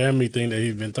it's that family thing that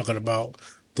he's been talking about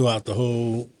throughout the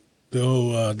whole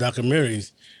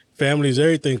documentaries. Family is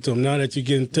everything to him. Now that you're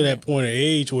getting to that point of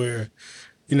age where,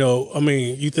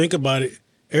 you think about it,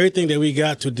 everything that we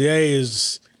got today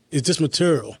is just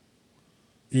material.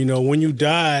 When you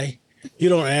die, you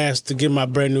don't ask to get my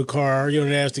brand new car. You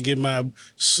don't ask to get my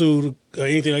suit or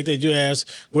anything like that. You ask,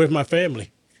 where's my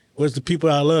family? Where's the people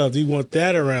I love? You want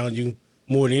that around you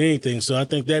more than anything. So I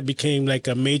think that became like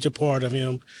a major part of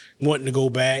him wanting to go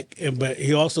back. But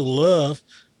he also loved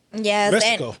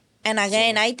Mexico. And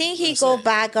again, I think he go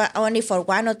back only for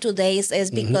 1 or 2 days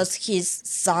is because his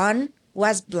son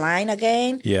was blind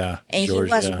again. Yeah. And George,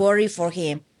 he was worried for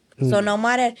him. So no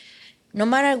matter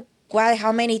what,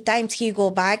 how many times he go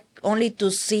back only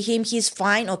to see him, he's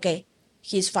fine. Okay,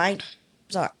 he's fine.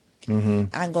 So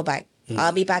I'll go back.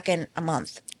 I'll be back in a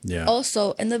month. Yeah.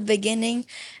 Also, in the beginning,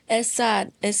 it's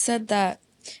sad. It said that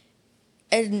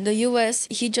in the U.S.,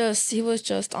 he was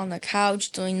just on the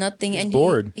couch doing nothing, and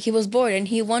bored. He was bored, and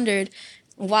he wondered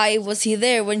why was he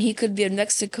there when he could be in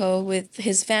Mexico with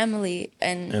his family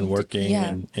and working.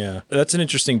 Yeah. That's an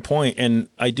interesting point, and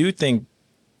I do think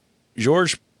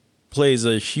George plays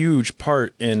a huge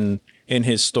part in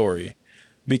his story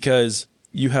because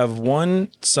you have one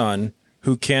son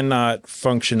who cannot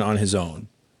function on his own,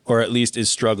 or at least is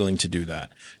struggling to do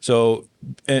that. So,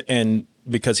 and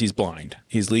because he's blind,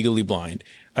 he's legally blind.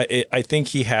 I think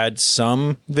he had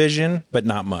some vision, but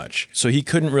not much. So he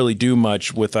couldn't really do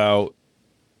much without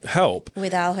help.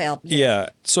 Without help. Yeah.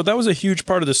 So that was a huge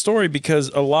part of the story because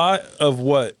a lot of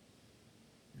what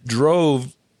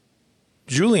drove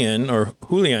Julian,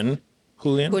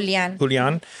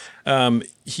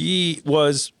 he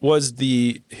was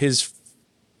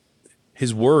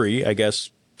his worry, I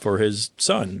guess, for his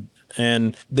son.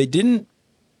 And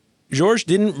George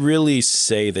didn't really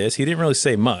say this. He didn't really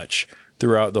say much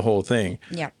throughout the whole thing.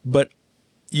 Yeah. But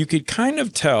you could kind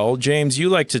of tell, James, you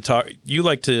like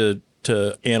to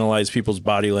analyze people's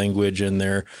body language and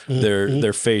their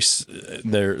face,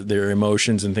 their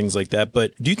emotions and things like that.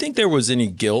 But do you think there was any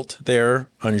guilt there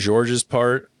on George's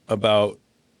part about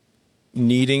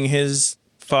needing his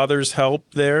father's help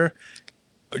there?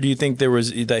 Or do you think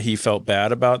that he felt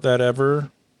bad about that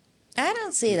ever? I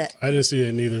don't see that. I didn't see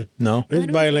it neither. No? His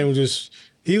body language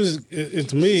he was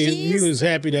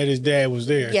happy that his dad was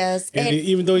there. Yes. And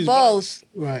even though he's both.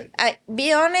 Right. I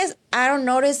be honest, I don't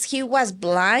notice he was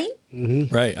blind.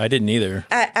 Mm-hmm. Right. I didn't either.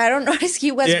 I don't notice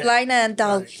he was blind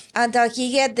until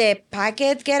he get the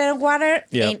packet getting water.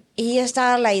 Yep. And he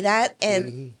started like that.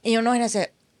 And, and I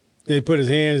said, they put his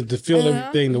hands to feel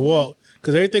everything to walk.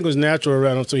 Because everything was natural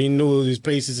around him, so he knew his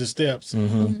paces and steps.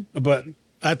 Mm-hmm. But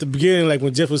at the beginning, like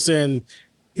when Jeff was saying,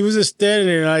 he was just standing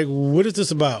there like, what is this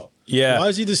about? Yeah. Why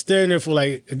is he just standing there for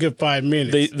like a good 5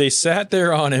 minutes? They sat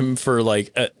there on him for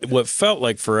like what felt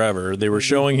like forever. They were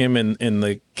showing him in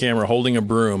the camera holding a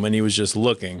broom, and he was just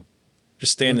looking,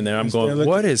 just standing there. I'm going,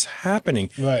 what is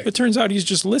happening? Right. It turns out he's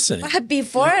just listening. but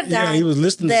before that, he was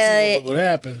listening to see what would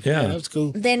happen. Yeah. That's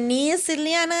cool. the niece,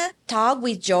 Ileana, talked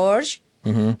with George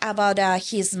about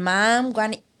his mom,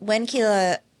 when he,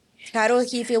 how did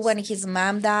he feel when his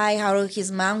mom died, how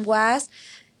his mom was.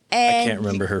 And I can't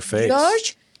remember her face.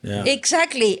 George, yeah.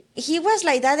 Exactly. He was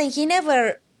like that, and he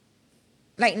never,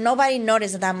 like, nobody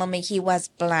noticed at that moment he was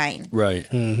blind. Right.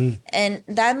 Mm-hmm. And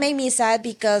that made me sad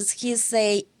because he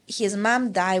say his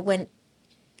mom died when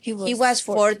He was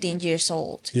 14 years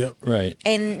old. Yep. Right.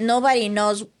 And nobody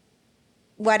knows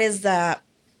what is the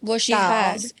what she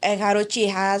had. and how she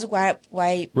has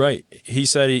why. Right. He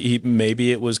said he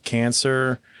maybe it was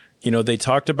cancer. You know, they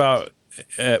talked about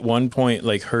at one point,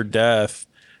 like her death,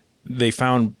 they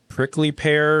found prickly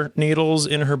pear needles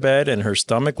in her bed and her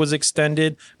stomach was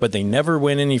extended, but they never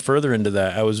went any further into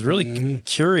that. I was really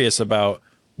curious about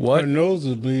what her nose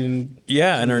was bleeding.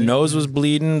 Yeah, and her nose was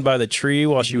bleeding by the tree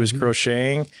while she was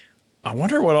crocheting. I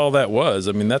wonder what all that was.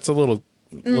 I mean, that's a little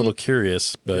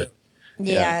curious, but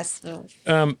Yes.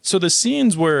 so the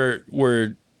scenes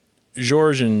where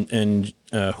George and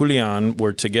Julian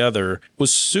were together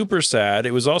was super sad.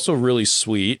 It was also really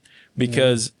sweet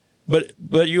because, but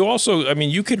you also, I mean,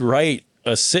 you could write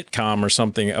a sitcom or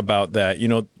something about that. You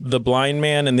know, the blind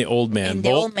man and the old man. And the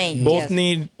old man, both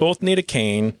yes. need a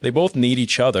cane. They both need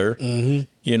each other.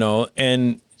 You know,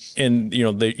 and you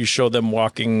know you show them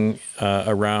walking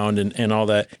around and all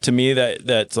that. To me,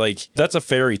 that's like that's a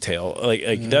fairy tale. Like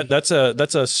that's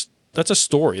a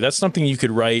story. That's something you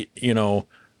could write. You know,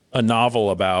 a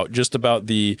novel about, just about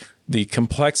the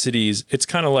complexities. It's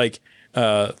kind of like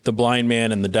the blind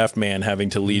man and the deaf man having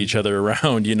to lead each other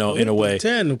around, you know, in a way.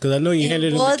 Because I know you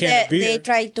handed him a can of beer. They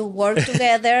try to work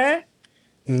together.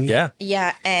 Yeah.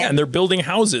 Yeah. And they're building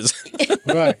houses.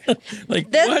 Right. Like,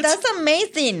 what? That's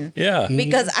amazing. Yeah.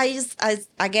 Because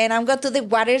I'm going to the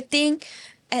water thing,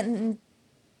 and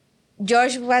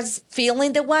George was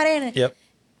feeling the water. Yep.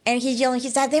 And he's yelling, he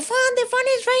said, the phone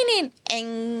is raining.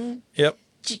 And Yep.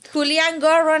 Julian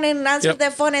go run and answer Yep.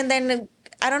 the phone, and then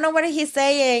I don't know what he's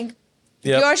saying.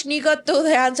 Yep. George need go to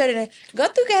the answer and go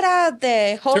to get out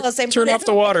the hose and Turn off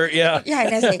the water. Yeah. Yeah,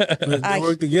 and I say, They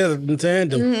work together in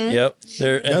tandem. Yep.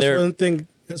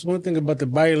 That's one thing about the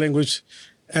body language.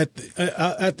 At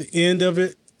the end of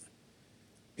it,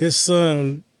 his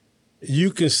son, you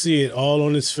can see it all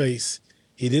on his face.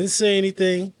 He didn't say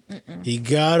anything. He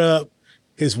got up.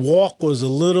 His walk was a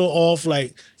little off,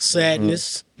 like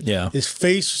sadness. Yeah. His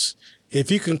face, if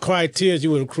you can cry tears,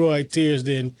 you would have cried tears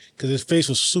then, because his face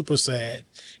was super sad.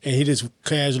 And he just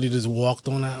casually just walked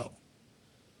on out.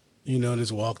 You know,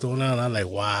 just walked on out. And I'm like,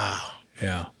 wow.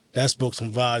 Yeah. That spoke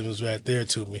some volumes right there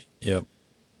to me. Yep.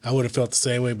 I would have felt the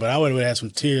same way, but I would have had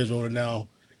some tears rolling down.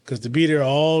 Because to be there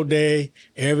all day,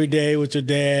 every day with your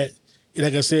dad,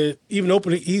 like I said, even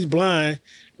opening, he's blind,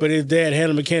 but his dad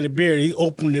handed him a can of beer. He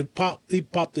opened it, he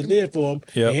popped the lid for him,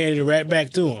 and handed it right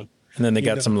back to him. And then they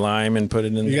got some lime and put it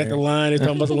in there. You got the lime, they're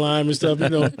talking about the lime and stuff, you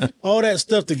know, all that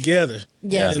stuff together.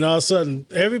 Yeah. And all of a sudden,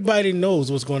 everybody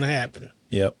knows what's going to happen.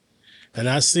 Yep. And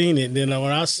I seen it. And then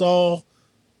when I saw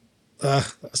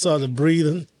the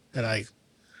breathing, and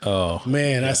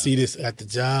I see this at the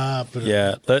job.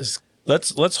 Yeah.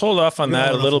 Let's hold off on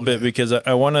that a little bit because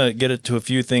I want to get it to a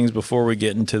few things before we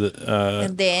get into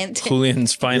the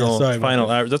Julian's final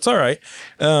hours. That's all right.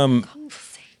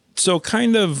 So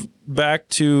kind of back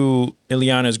to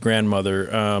Ileana's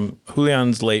grandmother,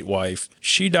 Julian's late wife.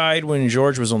 She died when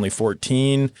George was only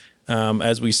 14.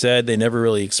 As we said, they never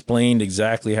really explained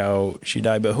exactly how she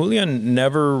died, but Julian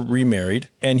never remarried,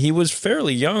 and he was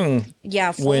fairly young.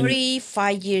 Yeah,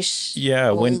 45 years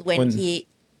old when he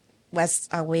was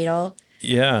a widow.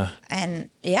 Yeah. And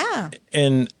yeah.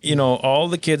 And, you know, all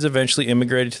the kids eventually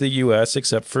immigrated to the U.S.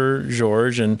 except for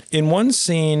George. And in one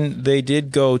scene, they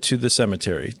did go to the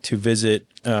cemetery to visit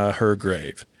her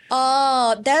grave.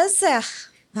 Oh, that's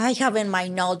I have in my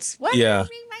notes. What? Yeah.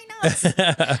 My notes.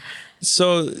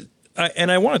 So,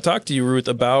 I want to talk to you, Ruth,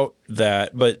 about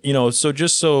that. But, you know, so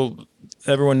just so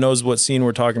everyone knows what scene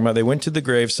we're talking about, they went to the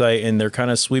gravesite and they're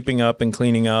kind of sweeping up and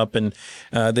cleaning up. And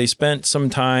they spent some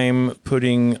time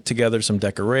putting together some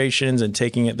decorations and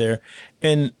taking it there.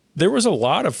 And there was a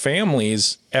lot of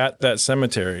families at that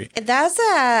cemetery. That's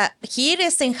here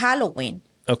is in Halloween.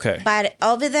 Okay. But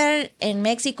over there in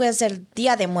Mexico is el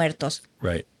Día de Muertos.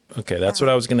 Right. Okay, that's what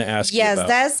I was going to ask you about. Yes,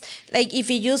 that's like if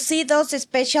you see those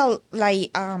special,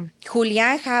 like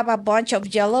Julian have a bunch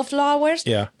of yellow flowers.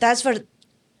 Yeah. That's for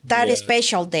that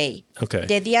special day. Okay.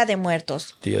 The Día de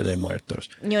Muertos. Día de Muertos.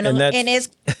 You know, and it's...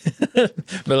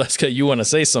 Valeska, you want to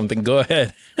say something? Go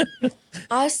ahead.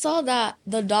 I saw that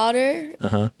the daughter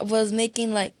was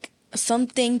making like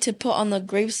something to put on the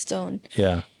gravestone.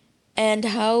 Yeah. And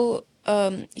how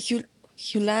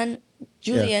Julian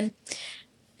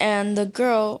and the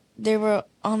girl, they were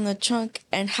on the trunk,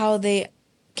 and how they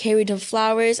carried the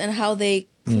flowers and how they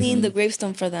cleaned the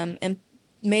gravestone for them and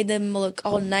made them look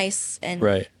all nice and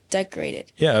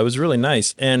decorated. Yeah, it was really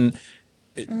nice. And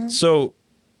so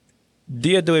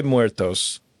Dia de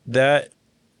Muertos, that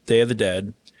Day of the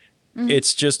Dead,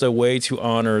 It's just a way to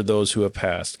honor those who have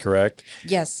passed, correct?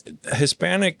 Yes.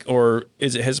 Hispanic, or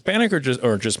is it Hispanic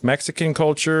or just Mexican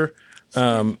culture?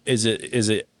 Is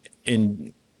it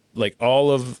in like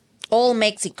all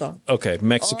Mexico? Okay,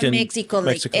 Mexican, all Mexico, like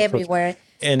Mexican everywhere.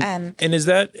 And is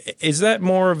that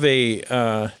more of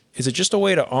a is it just a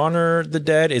way to honor the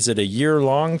dead? Is it a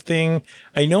year-long thing?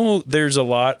 I know there's a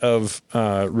lot of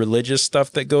religious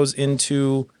stuff that goes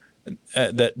into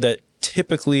that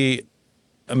typically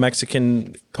a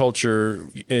Mexican culture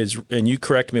is, and you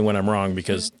correct me when I'm wrong,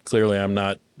 because clearly I'm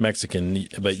not Mexican,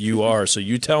 but you are. So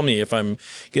you tell me if I'm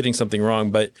getting something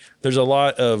wrong. But there's a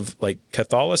lot of like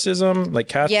Catholicism, like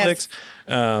Catholics,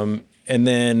 and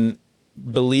then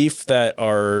belief that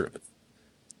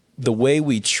the way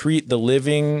we treat the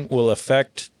living will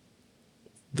affect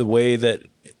the way that,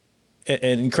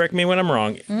 and correct me when I'm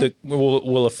wrong,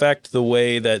 will affect the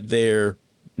way that their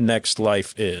next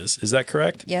life is. Is that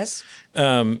correct? Yes.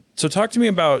 So talk to me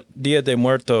about Dia de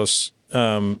Muertos,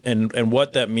 and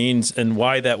what that means and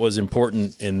why that was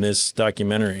important in this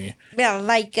documentary. Well,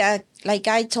 like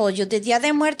I told you, the Dia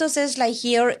de Muertos is like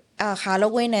here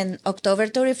Halloween and October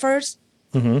 31st.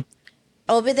 Mm-hmm.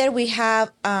 Over there we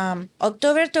have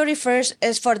October 31st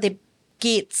is for the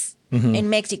kids in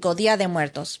Mexico, Dia de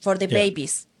Muertos, for the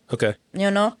babies. Okay. You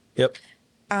know? Yep.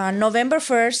 November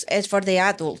 1st is for the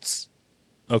adults.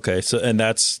 Okay, so and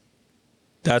that's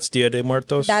Dia de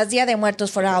Muertos? That's Dia de Muertos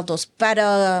for adults. But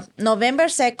November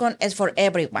 2nd is for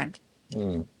everyone.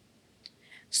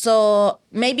 So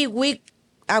maybe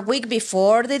a week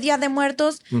before the Dia de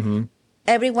Muertos,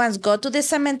 everyone's go to the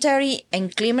cemetery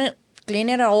and clean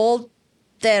it all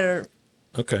their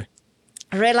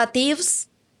relatives,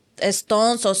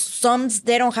 stones, or some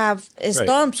they don't have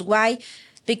stones. Right. Why?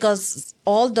 Because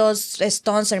all those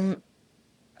stones are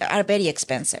very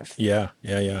expensive. Yeah.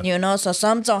 You know, so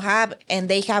some don't have, and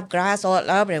they have grass all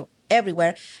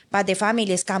everywhere, but the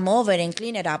families come over and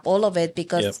clean it up, all of it,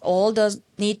 because all those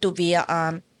need to be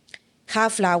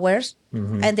have flowers,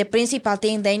 and the principal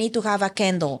thing, they need to have a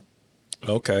candle.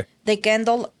 Okay. The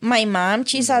candle, my mom,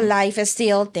 she's alive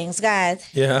still, thanks God.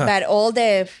 Yeah. But all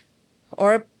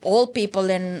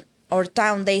people in our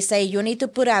town, they say you need to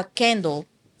put a candle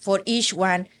for each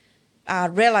one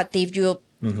relative you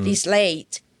is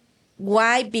late.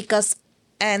 Why? Because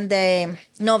on the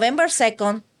November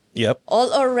 2nd,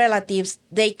 all our relatives,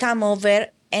 they come over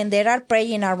and they are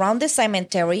praying around the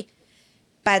cemetery,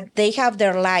 but they have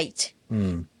their light.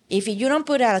 If you don't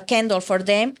put a candle for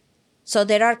them, so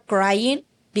they are crying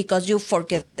because you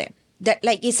forget them. That,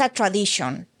 like, it's a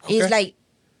tradition. Okay. It's like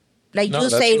no, you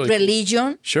say really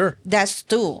religion. Cool. Sure. That's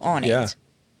too on it.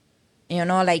 You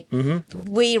know, like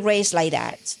we raise like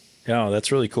that. Yeah,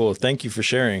 that's really cool. Thank you for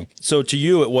sharing. So to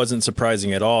you, it wasn't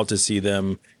surprising at all to see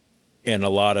them, and a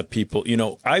lot of people, you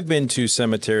know, I've been to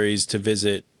cemeteries to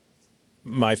visit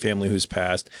my family who's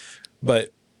passed,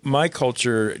 but my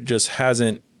culture just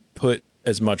hasn't put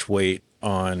as much weight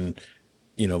on,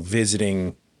 you know,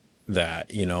 visiting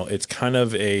that. You know, it's kind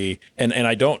of and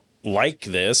I don't like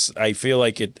this. I feel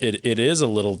like it is a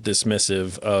little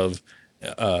dismissive of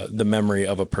the memory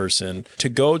of a person. To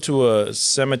go to a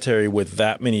cemetery with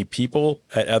that many people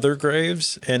at other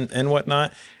graves and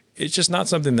whatnot, it's just not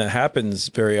something that happens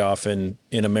very often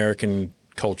in American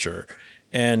culture.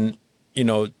 And, you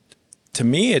know, to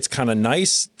me, it's kind of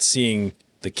nice seeing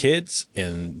the kids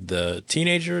and the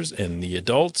teenagers and the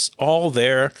adults all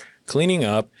there cleaning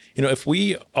up. You know, if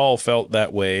we all felt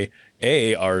that way,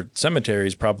 our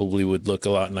cemeteries probably would look a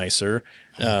lot nicer.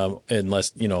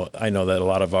 Unless, you know, I know that a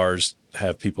lot of ours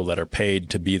have people that are paid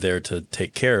to be there to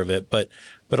take care of it, but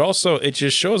also it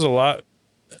just shows a lot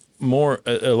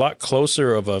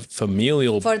closer of a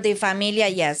familial for the familia,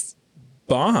 yes,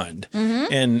 bond.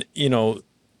 And, you know,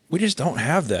 we just don't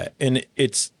have that. And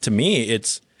to me,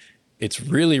 it's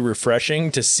really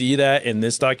refreshing to see that in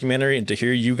this documentary and to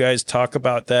hear you guys talk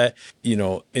about that, you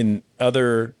know, in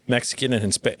other Mexican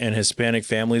and Hispanic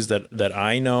families that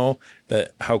I know,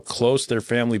 that how close their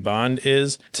family bond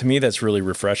is. To me, that's really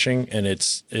refreshing, and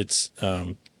it's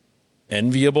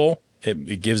enviable.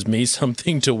 It gives me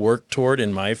something to work toward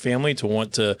in my family, to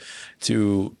want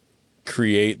to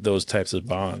create those types of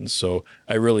bonds. So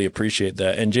I really appreciate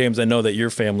that. And James, I know that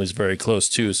your family's very close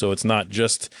too. So it's not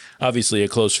just, obviously a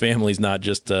close family is not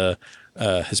just a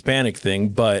Hispanic thing,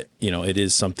 but, you know, it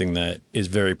is something that is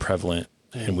very prevalent.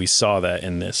 And we saw that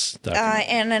in this documentary.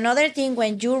 And another thing,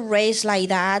 when you raise like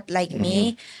that, like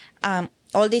me,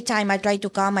 all the time I try to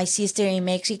call my sister in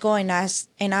Mexico and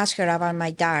ask her about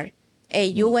my dad. Hey,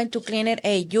 you went to clean it.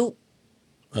 Hey, you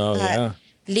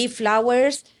leave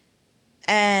flowers.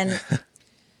 And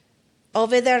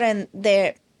over there, and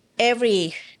there,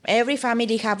 every every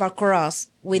family have a cross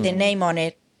with the name on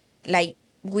it. Like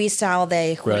we saw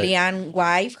the Julian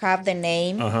wife have the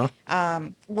name,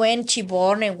 when she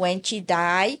born and when she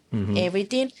died,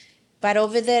 everything. But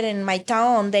over there in my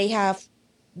town, they have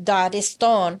that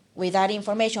stone with that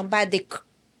information. But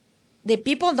the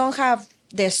people don't have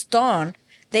the stone.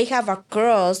 They have a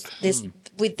cross this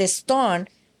with the stone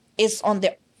is on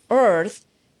the earth,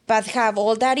 but have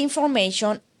all that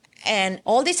information. And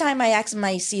all the time I ask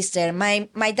my sister, my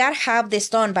dad have the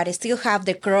stone, but I still have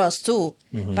the cross too.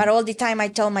 But all the time I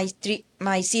tell my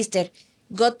sister,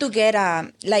 go to get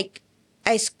a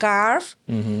scarf,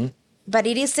 but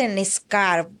it isn't a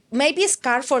scarf. Maybe a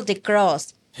scarf for the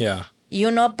cross. Yeah.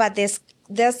 But there's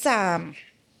it's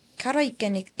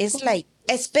like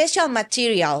a special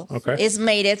material. Okay. It's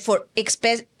made for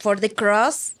the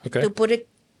cross to put it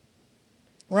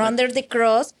under the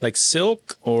cross. Like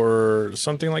silk or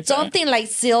something like that? Something like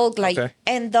silk,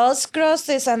 and those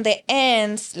crosses on the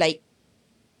ends, like,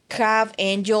 have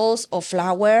angels or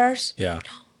flowers. Yeah.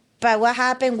 But what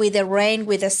happened with the rain,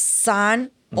 with the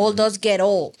sun, all those get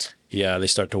old. Yeah, they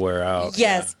start to wear out.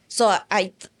 Yes. Yeah. So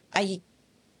I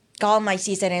call my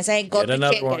sister and say, go to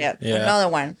another check one. it. Yeah. Another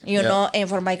one, and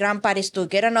for my grandparents to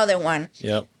get another one.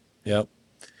 Yep.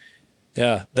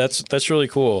 Yeah, that's really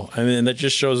cool. I mean, that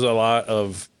just shows a lot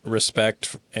of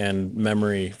respect and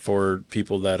memory for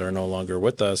people that are no longer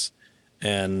with us,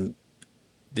 and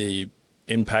the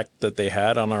impact that they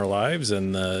had on our lives.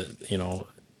 And I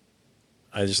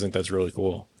just think that's really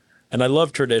cool. And I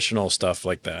love traditional stuff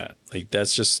like that. Like,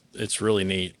 it's really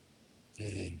neat.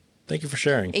 Thank you for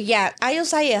sharing. Yeah,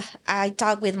 I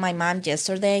talked with my mom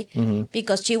yesterday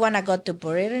because she wanna go to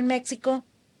bury it in Mexico.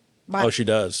 But she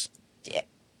does.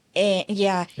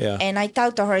 Yeah. And I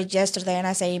talked to her yesterday, and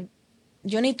I say,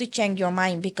 you need to change your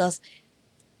mind, because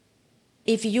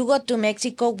if you go to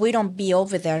Mexico, we don't be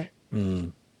over there.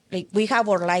 Like, we have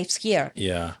our lives here.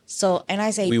 Yeah. So, and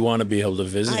I say, we want to be able to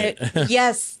visit.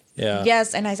 Yes. Yeah.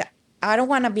 Yes. And I said, I don't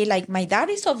want to be like my dad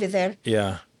is over there.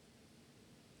 Yeah.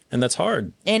 And that's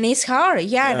hard. And it's hard.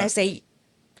 Yeah. And I say,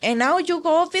 and now you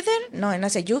go over there? No. And I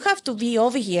said, you have to be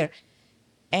over here.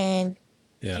 And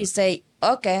he say,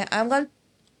 okay, I'm going to.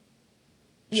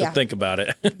 She'll think about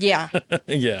it. Yeah.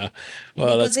 Yeah.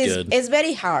 Well, because that's good. It's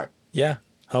very hard. Yeah,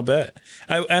 I'll bet.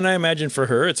 I imagine for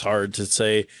her, it's hard to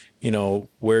say,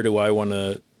 where do I want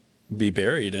to be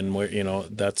buried, and where,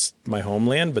 that's my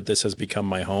homeland, but this has become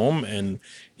my home. And,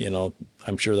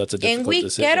 I'm sure that's a difficult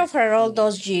decision. And we care of her all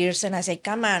those years. And I say,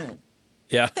 come on.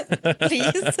 Yeah.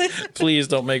 Please. Please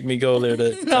don't make me go there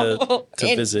to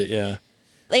visit. Yeah.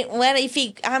 Like, well, if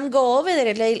I'm go over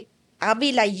there, like, I'll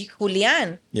be like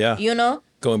Julian. Yeah.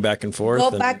 Going back and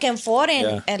forth. Back and forth.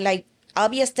 And like, I'll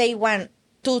be stay 1,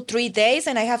 2, 3 days,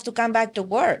 and I have to come back to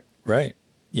work. Right.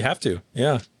 You have to.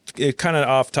 Yeah. It kind of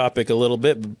off topic a little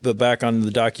bit, but back on the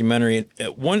documentary.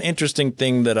 One interesting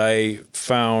thing that I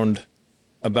found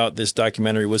about this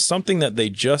documentary was something that they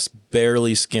just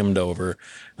barely skimmed over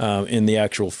in the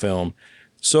actual film.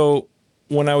 So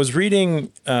when I was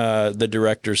reading the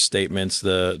director's statements,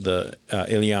 the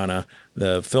Ileana,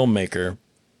 the filmmaker,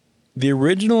 the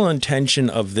original intention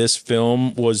of this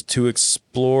film was to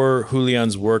explore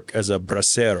Julian's work as a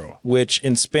bracero, which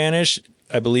in Spanish,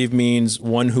 I believe, means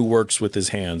one who works with his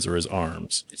hands or his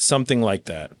arms. Something like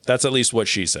that. That's at least what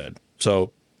she said.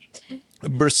 So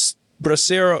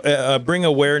bracero, bring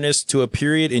awareness to a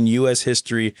period in U.S.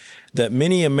 history that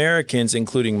many Americans,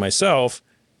 including myself,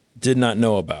 did not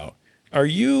know about. Are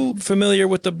you familiar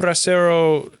with the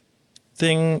bracero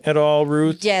thing at all,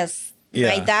 Ruth? Yes.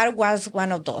 Yeah. My dad was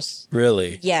one of those.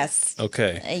 Really? Yes.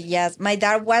 Okay. Yes. My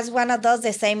dad was one of those,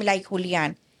 the same like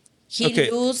Julian.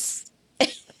 He lose.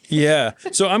 Yeah.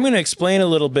 So I'm going to explain a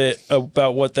little bit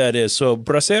about what that is. So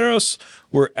braceros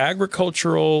were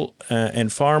agricultural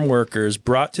and farm workers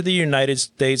brought to the United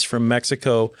States from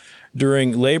Mexico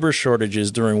during labor shortages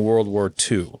during World War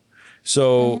II.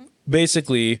 So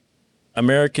basically,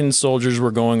 American soldiers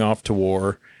were going off to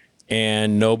war,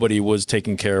 and nobody was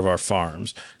taking care of our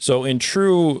farms. So in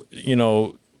true,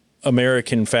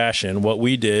 American fashion, what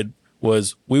we did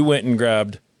was we went and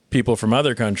grabbed people from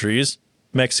other countries,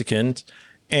 Mexicans,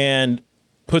 and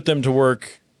put them to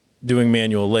work doing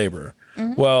manual labor.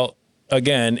 Well,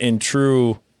 again, in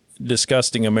true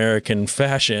disgusting American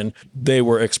fashion, they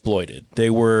were exploited. They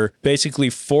were basically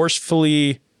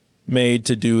forcefully made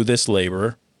to do this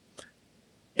labor.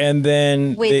 And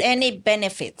then with any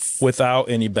benefits. Without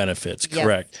any benefits, Yes.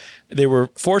 correct. They were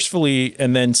forcefully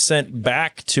and then sent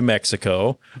back to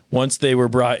Mexico. Once they were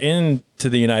brought into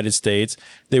the United States,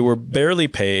 they were barely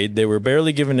paid. They were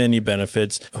barely given any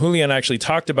benefits. Julian actually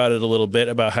talked about it a little bit,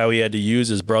 about how he had to use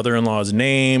his brother-in-law's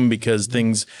name because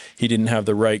he didn't have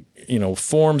the right,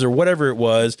 forms or whatever it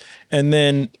was. And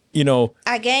then,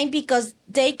 Again, because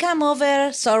they come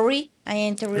over, sorry, I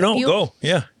interrupt no, you. go.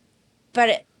 Yeah.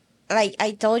 But like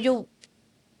I told you,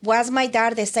 was my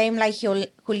dad the same like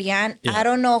Julian? Yeah. I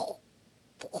don't know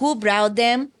who brought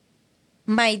them.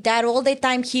 My dad, all the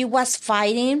time, he was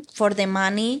fighting for the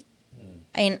money.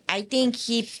 And I think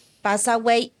he passed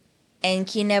away and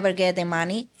he never get the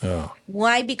money. Oh.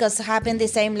 Why? Because it happened the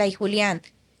same like Julian.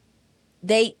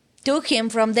 They took him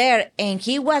from there and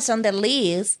he was on the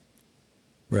list.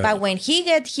 Right. But when he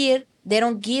get here, they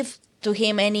don't give to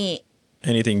him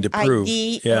Anything to prove.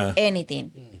 ID Yeah. or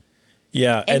anything.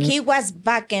 Yeah. And he was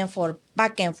back and forth.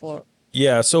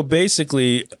 Yeah, so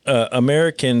basically,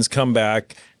 Americans come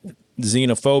back,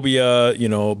 xenophobia,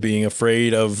 being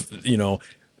afraid of,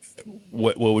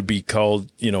 what would be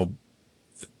called,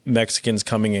 Mexicans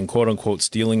coming and quote unquote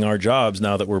stealing our jobs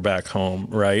now that we're back home,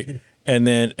 right?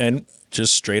 And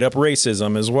just straight up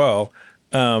racism as well.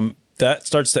 That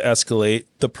starts to escalate.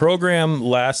 The program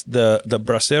the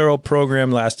Bracero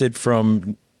program lasted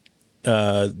from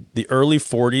the early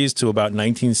 40s to about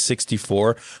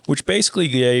 1964, which basically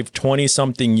gave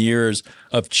 20-something years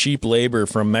of cheap labor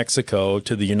from Mexico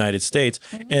to the United States.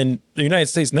 And the United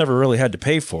States never really had to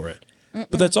pay for it.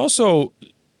 But that's also,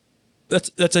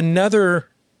 that's another,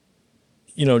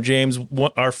 James,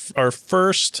 our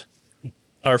first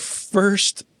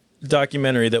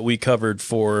documentary that we covered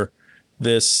for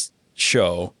this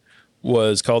show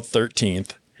was called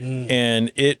 13th.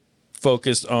 And it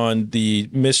focused on the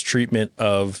mistreatment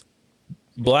of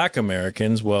Black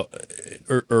Americans,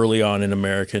 early on in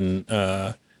American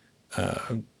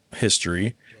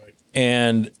history. Right.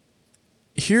 And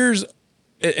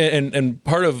and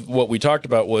part of what we talked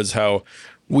about was how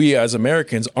we as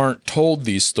Americans aren't told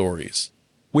these stories.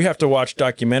 We have to watch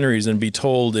documentaries and be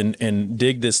told and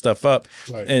dig this stuff up.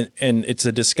 Right. And it's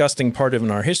a disgusting part of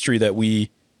our history that we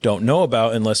don't know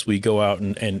about unless we go out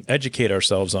and educate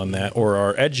ourselves on that or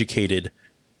are educated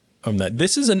on that.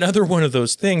 This is another one of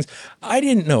those things I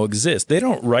didn't know exist. They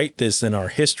don't write this in our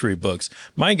history books.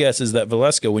 My guess is that,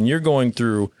 Valeska, when you're going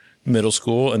through middle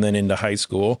school and then into high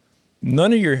school,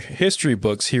 none of your history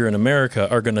books here in America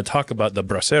are going to talk about the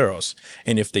Braceros.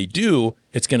 And if they do,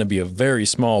 it's going to be a very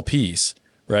small piece,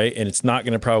 right? And it's not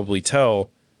going to probably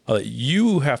tell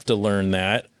you have to learn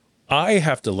that. I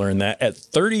have to learn that at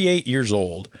 38 years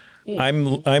old.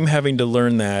 I'm having to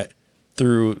learn that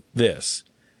through this.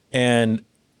 And,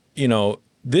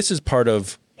 this is part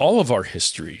of all of our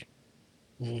history.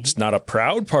 It's not a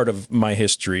proud part of my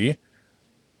history,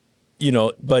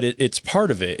 but it's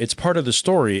part of it. It's part of the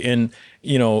story. And,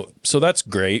 so that's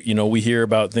great. We hear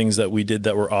about things that we did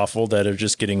that were awful that are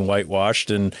just getting whitewashed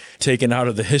and taken out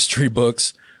of the history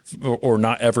books or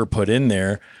not ever put in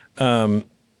there.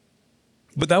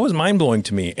 But that was mind-blowing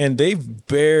to me, and they've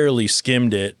barely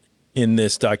skimmed it in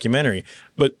this documentary.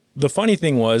 But the funny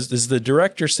thing is the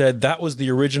director said that was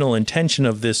the original intention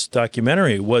of this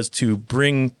documentary, was to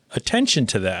bring attention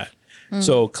to that.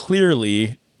 So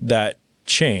clearly that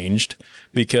changed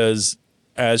because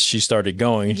as she started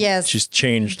going, yes, she's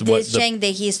changed changed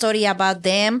the history about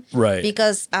them. Right.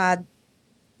 Because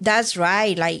that's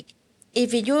right. Like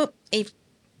if you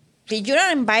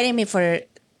don't invite me for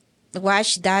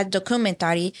watch that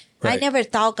documentary, right, I never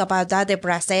talk about that, the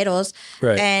Braceros.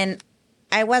 Right. And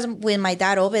I was with my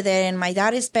dad over there, and my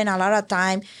dad spent a lot of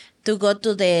time to go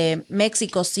to the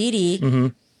Mexico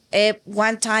City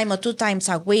one time or two times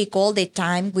a week, all the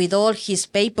time, with all his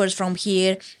papers from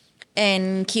here.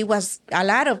 And he was a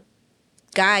lot of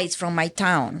guys from my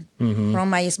town, from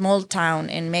my small town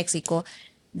in Mexico.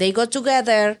 They go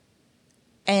together,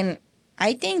 and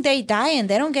I think they die and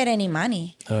they don't get any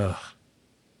money.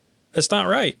 That's not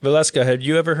right. Valeska, have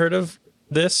you ever heard of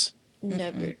this?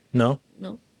 Never. No?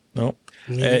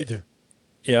 Me neither.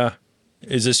 Yeah.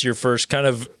 Is this your first kind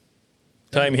of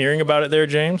time hearing about it there,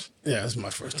 James? Yeah, it's my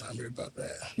first time hearing about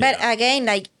that. But again,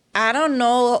 like, I don't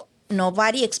know,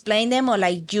 nobody explained them, or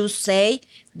like you say,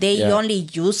 they only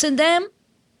using them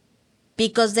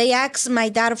because they asked my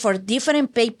dad for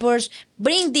different papers.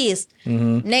 Bring this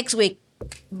next week.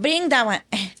 Bring that one.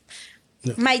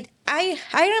 I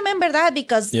remember that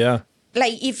because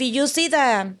like if you see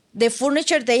the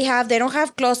furniture they don't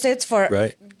have closets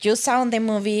for you saw in the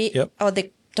movie or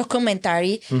the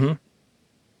documentary.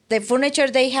 The furniture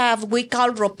they have we call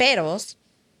roperos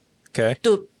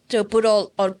to to put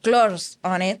all clothes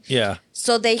on it. Yeah.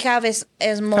 So they have a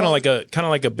small... Kind of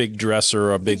like a big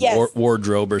dresser or a big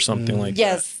wardrobe or something like that.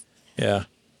 Yes. Yeah.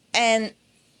 And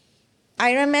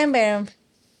I remember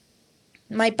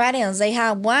my parents, they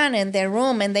have one in their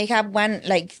room, and they have one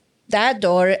like that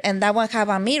door, and that one have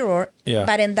a mirror. Yeah.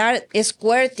 But in that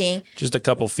square thing, Just a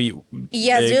couple feet.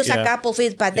 yes, big, just yeah. a couple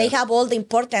feet, but they have all the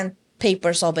important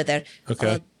papers over there.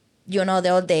 Okay. All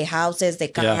the houses, the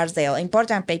cars, the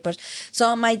important papers.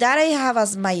 So my dad, I have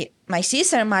as my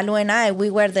sister Malu and I, we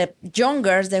were the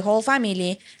youngers, the whole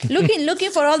family,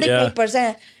 looking for all the papers.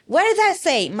 And what did that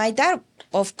say? My dad,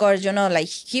 of course, like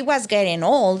he was getting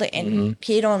old and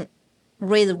he don't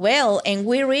read well, and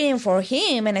we're reading for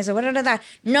him. And I said, what is that?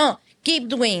 No, keep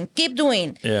doing.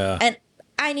 Yeah. And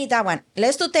I need that one.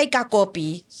 Let's to take a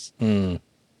copy. And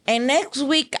next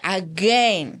week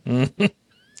again.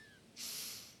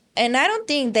 And I don't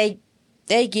think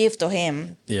they give to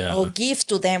him or give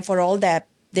to them for all that.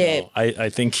 No, I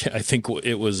think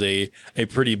it was a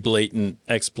pretty blatant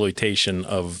exploitation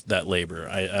of that labor.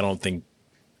 I don't think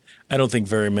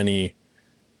very many.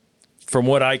 From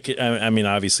what I could, I mean,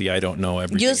 obviously, I don't know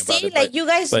everything. You see, about it, you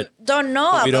guys don't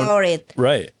know about it,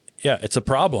 right? Yeah, it's a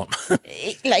problem.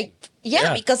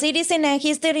 Because it is in a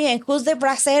history, and who's the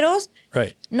braceros?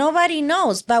 Right. Nobody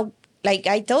knows, but like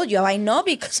I told you, I know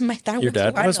because my dad. Your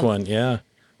dad was one, yeah.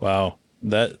 Wow,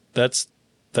 that's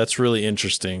really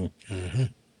interesting,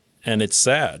 and it's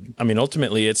sad. I mean,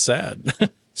 ultimately, it's sad.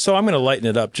 So I'm going to lighten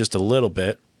it up just a little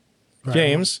bit, right.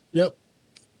 James. Yep.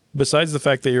 Besides the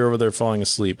fact that you're over there falling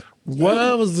asleep,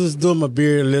 I was just doing my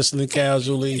beer, listening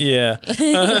casually. Yeah.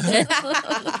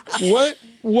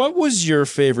 What was your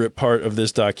favorite part of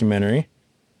this documentary?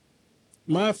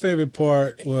 My favorite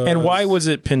part was... And why was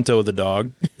it Pinto the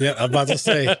dog? Yeah, I'm about to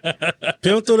say.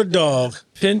 Pinto the dog.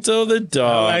 Pinto the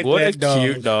dog. Like what a dog.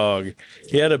 cute dog.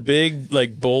 He had a big,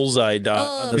 like, bullseye dot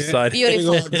on the side.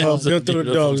 Beautiful. Pinto the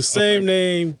dog. The same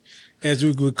name as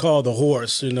we would call the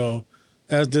horse,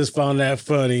 I just found that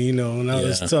funny, and I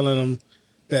was telling them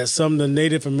that some of the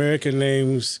Native American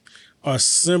names are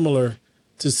similar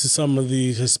to some of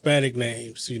the Hispanic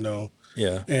names,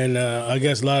 Yeah. And I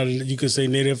guess a lot of, you could say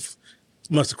Native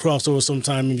must have crossed over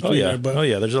sometime in between.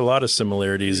 There's a lot of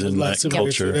similarities in that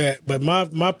culture. But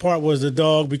my part was the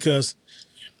dog, because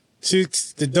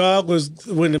the dog was,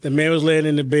 when the man was laying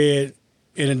in the bed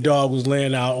and the dog was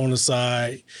laying out on the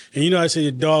side. And I say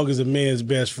the dog is a man's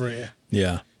best friend.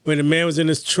 Yeah. When the man was in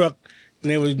his truck and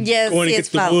they was going to get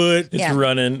the wood. It's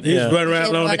running. He's running around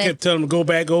alone. They kept telling him, go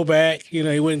back.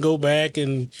 He wouldn't go back.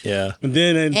 And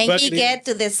then he get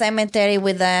to the cemetery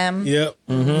with them. Yep.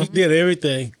 He did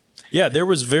everything. Yeah, there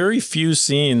was very few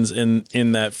scenes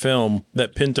in that film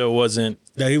that Pinto wasn't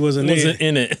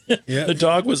in it. Yeah. The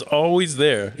dog was always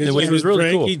there. It was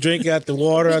really cool. He drank out the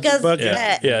water out the bucket.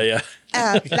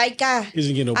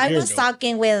 I was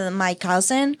talking with my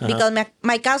cousin because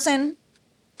my cousin,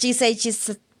 she said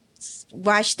she's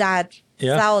watched that,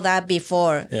 saw that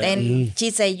before. And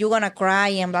she said, you're going to cry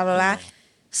and blah, blah, blah.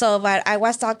 So, but I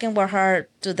was talking with her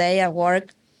today at work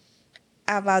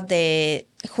about the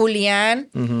Julian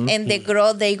and the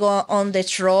girl, they go on the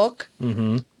truck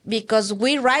because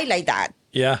we ride like that.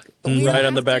 Yeah, right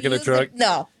on the back of the truck.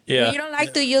 No. Yeah. We don't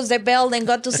like to use the belt and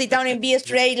go to sit down and be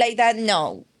straight like that.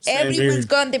 No. Everyone's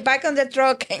going the back on the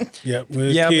truck. When I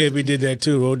was a kid, we did that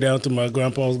too. Rode down to my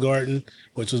grandpa's garden,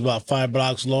 which was about 5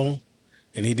 blocks long.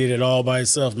 And he did it all by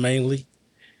himself mainly.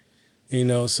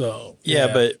 So.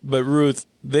 Yeah, but Ruth,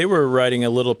 they were riding a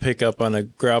little pickup on a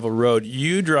gravel road.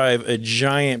 You drive a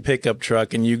giant pickup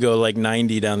truck and you go like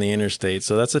 90 down the interstate.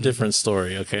 So that's a different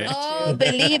story, okay? Oh,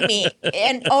 believe me.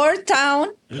 In our town.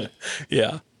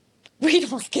 Yeah. We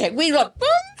don't care. We go,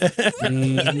 boom.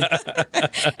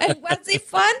 And what's the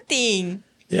fun thing?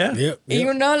 Yeah. Yep. We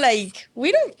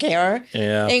don't care.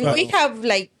 Yeah. And we have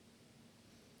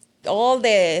all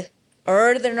the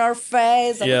earth in our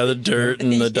face. Yeah, the dirt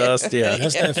and the dust. Yeah.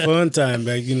 That's that fun time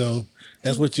back,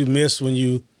 That's what you miss when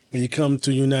you come to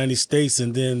the United States,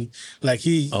 and then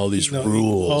all these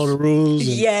rules. All the rules.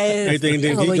 And yes. everything.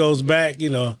 Then he goes back,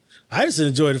 I just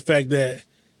enjoy the fact that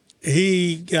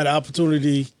he got an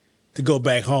opportunity to go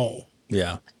back home.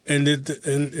 Yeah. And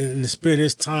to spend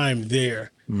his time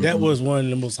there. That was one of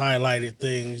the most highlighted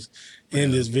things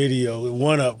in this video.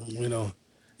 One of them,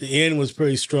 The end was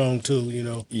pretty strong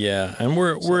too, Yeah, and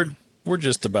we're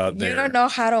just about there. You don't know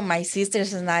how my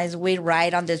sisters and I, we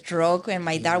ride on the truck, and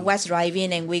my dad was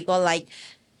driving, and we go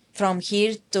from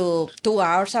here to 2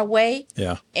 hours away.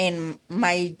 Yeah. And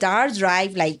my dad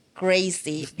drive like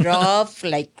crazy, drove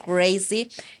like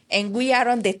crazy. And we are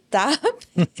on the top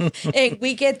and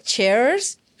we get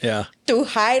chairs Yeah. to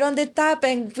hide on the top,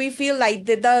 and we feel like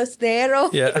that's the arrow.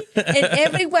 Yeah. And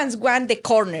everyone's want the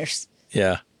corners.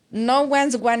 Yeah. No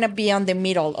one's want to be on the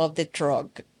middle of the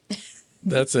truck.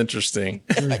 That's interesting.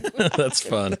 That's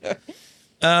fun.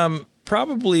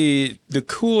 Probably the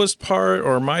coolest part,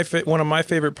 or one of my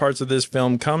favorite parts of this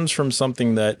film, comes from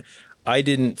something that I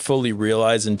didn't fully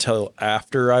realize until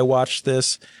after I watched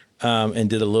this and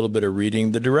did a little bit of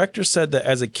reading. The director said that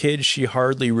as a kid, she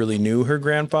hardly really knew her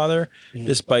grandfather,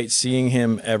 despite seeing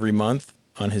him every month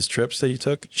on his trips that he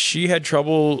took. She had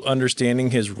trouble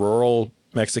understanding his rural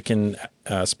Mexican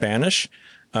Spanish,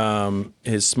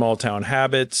 his small town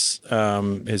habits,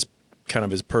 his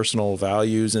personal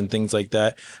values and things like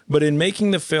that. But in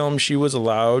making the film, she was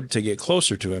allowed to get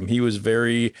closer to him. He was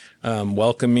very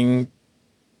welcoming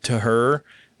to her,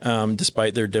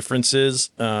 despite their differences.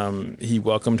 He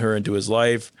welcomed her into his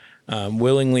life,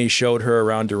 willingly showed her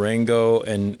around Durango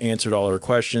and answered all her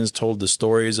questions, told the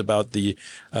stories about the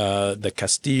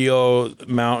Castillo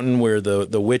mountain where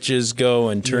the witches go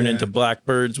and turn into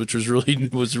blackbirds, which was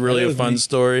really a fun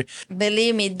story.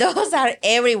 Believe me, those are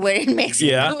everywhere in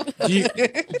Mexico. Yeah.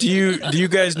 Do you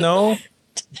guys know?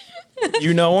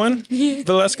 You know one,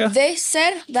 Valeska? They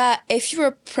said that if you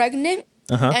were pregnant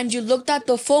and you looked at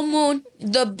the full moon,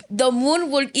 the moon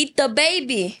will eat the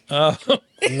baby. Oh.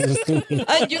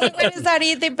 And you know when is that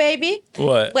eat the baby?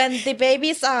 What? When the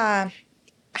babies have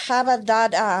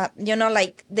that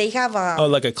like they have a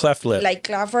like a cleft lip, like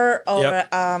clover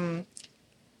or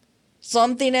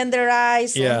something in their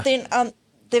eyes, something on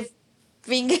the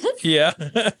finger. Yeah.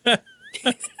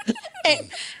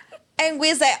 and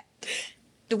we said,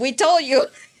 we told you.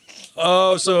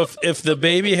 Oh, so if the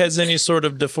baby has any sort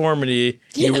of deformity,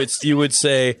 you would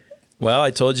say, well,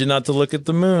 I told you not to look at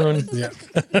the moon. Yeah.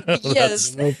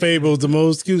 Yes. No fables, the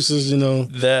most excuses,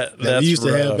 that we used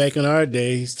to have rough. back in our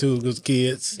days too, as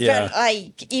kids. Yeah. But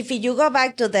like, if you go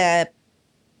back to the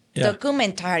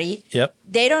documentary, Yep.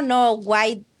 they don't know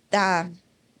why the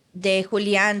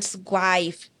Julian's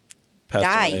wife Passed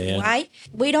died. away, yeah. Why?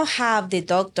 We don't have the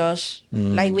doctors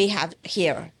like we have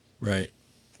here. Right.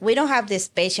 We don't have the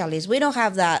specialists. We don't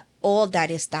have all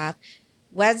that stuff.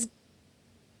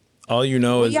 All you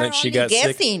know is We are that she only got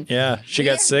guessing. sick. Yeah, she We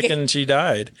got are sick and she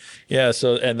died. Yeah,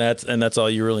 so and that's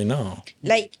all you really know.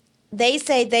 like they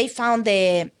say they found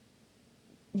the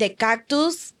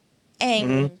cactus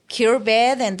and her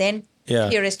bed, and then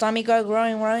her stomach got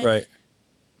growing. Right.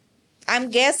 I'm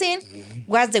guessing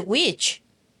was the witch.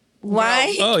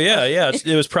 Why? Oh yeah.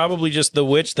 It was probably just the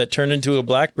witch that turned into a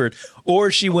blackbird, or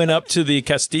she went up to the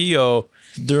Castillo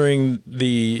during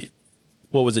the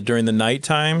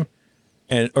nighttime,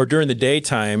 or during the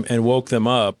daytime and woke them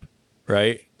up,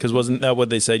 right? Because wasn't that what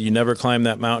they said? You never climb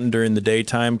that mountain during the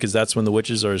daytime because that's when the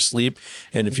witches are asleep,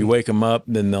 and if you wake them up,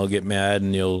 then they'll get mad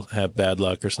and you'll have bad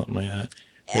luck or something like that.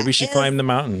 Maybe she climbed the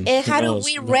mountain. And Who how do knows?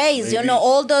 we raise?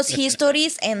 All those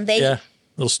histories, and they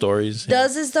little stories.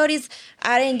 those stories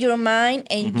are in your mind,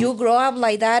 and you grow up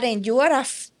like that, and you are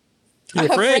You're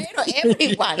afraid. of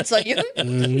everyone. So you.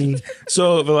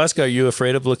 So, Valeska, are you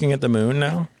afraid of looking at the moon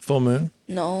now? Full moon?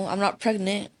 No, I'm not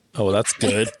pregnant. Oh, well, that's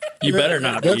good. You better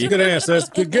not That's be. a good answer. That's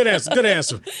a good answer. Good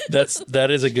answer.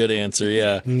 That is a good answer.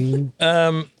 Yeah. And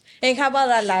how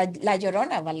about La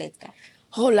Llorona, Valeska?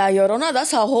 Oh, La Llorona,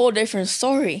 that's a whole different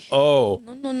story. Oh.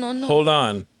 No. Hold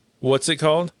on. What's it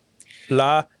called?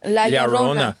 La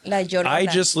Llorona. La Llorona. I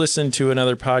just listened to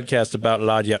another podcast about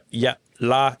La Llorona.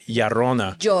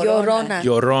 Llorona.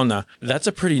 Llorona. That's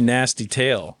a pretty nasty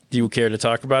tale. Do you care to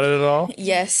talk about it at all?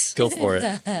 Yes. Go for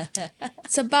it.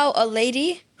 It's about a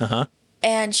lady,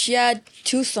 and she had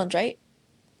 2 sons, right?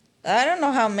 I don't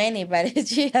know how many, but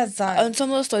she has some. On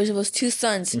some of the stories, it was 2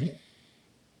 sons.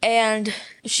 And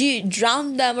she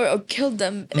drowned them or killed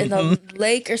them in a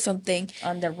lake or something.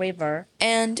 On the river.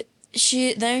 And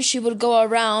she would go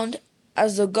around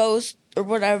as a ghost or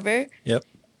whatever. Yep.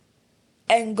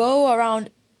 And go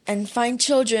around and find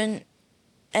children.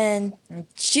 And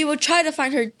she would try to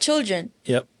find her children.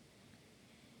 Yep.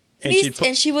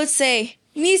 And she would say,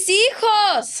 "Mis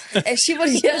hijos!" And she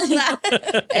would yell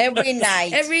that every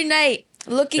night. Every night,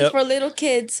 looking for little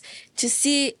kids to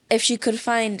see if she could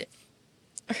find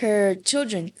her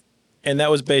children. And that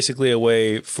was basically a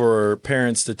way for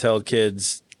parents to tell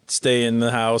kids, stay in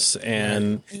the house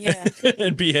and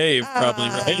and behave, probably,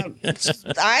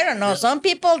 right? I don't know. Some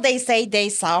people, they say they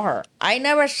saw her. I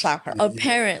never saw her.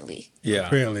 Apparently. Yeah.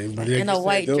 Apparently. But In a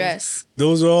white dress.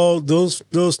 Those are all those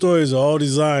stories are all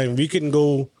designed. We couldn't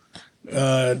go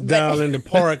down in the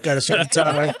park at a certain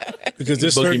time because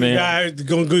this certain Boogeyman.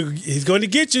 guy he's going to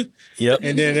get you. Yep.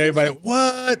 And then everybody,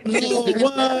 what? No,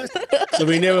 what? So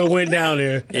we never went down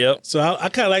there. Yep. So I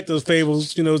kind of like those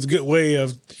fables. You know, it's a good way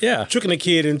of Yeah. tricking a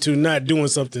kid into not doing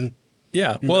something.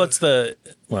 Yeah. Well,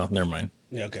 never mind.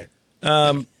 Yeah, okay.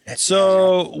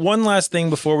 So one last thing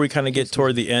before we kind of get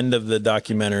toward the end of the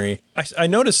documentary. I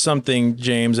noticed something,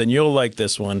 James, and you'll like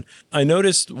this one. I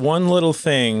noticed one little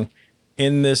thing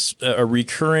in this, a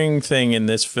recurring thing in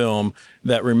this film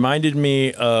that reminded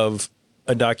me of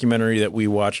a documentary that we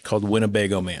watched called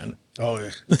Winnebago Man. Oh,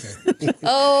 yeah. Okay.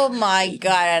 Oh my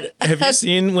God. Have you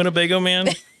seen Winnebago Man,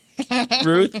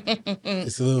 Ruth?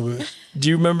 It's a little bit. Do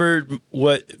you remember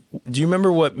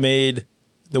what made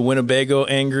the Winnebago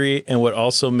angry and what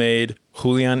also made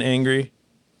Julian angry?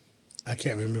 I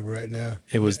can't remember right now.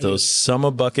 It was those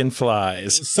summer bucking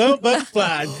flies. Some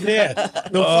butterflies, yeah.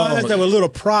 No flies that were little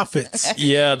prophets.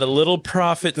 Yeah, the little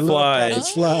prophet flies.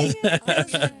 Flies.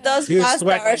 Those He was swacking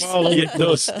bastards. them all over.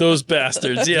 Yeah, those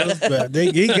bastards. Yeah.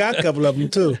 He got a couple of them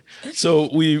too. So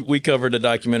we covered a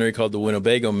documentary called The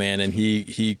Winnebago Man, and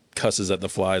he cusses at the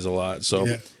flies a lot. So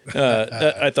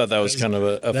I thought that was kind of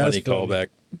a funny callback.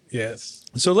 Yes.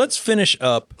 So let's finish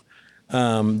up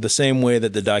the same way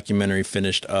that the documentary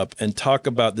finished up and talk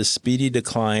about the speedy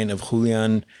decline of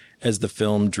Julian as the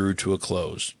film drew to a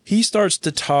close. He starts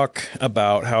to talk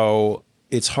about how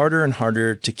it's harder and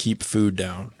harder to keep food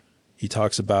down. He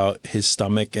talks about his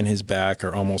stomach and his back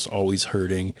are almost always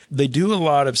hurting. They do a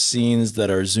lot of scenes that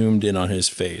are zoomed in on his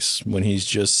face when he's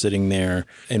just sitting there.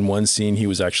 In one scene, he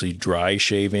was actually dry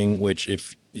shaving, which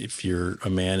if you're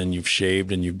a man and you've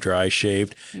shaved and you've dry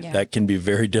shaved, that can be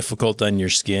very difficult on your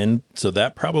skin. So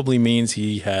that probably means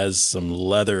he has some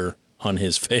leather on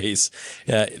his face.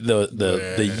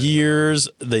 The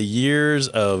years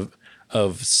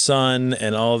of sun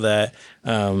and all that.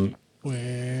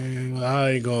 Well, I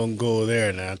ain't gonna go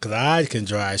there now because I can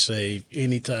dry shave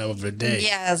any time of the day.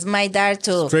 Yes, my dad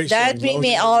too. Straight That shave bring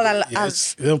me lotion.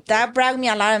 Yes. that brought me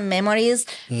a lot of memories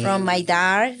from my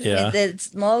dad. Yeah. With the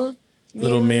small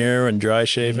Little mirror and dry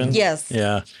shaving. Yes.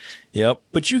 Yeah. Yep.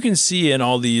 But you can see in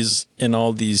all these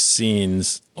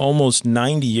scenes, almost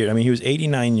 90 years. I mean, he was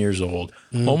 89 years old.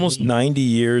 Almost 90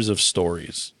 years of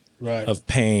stories. Right. Of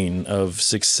pain, of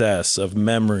success, of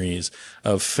memories,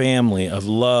 of family, of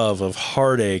love, of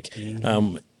heartache.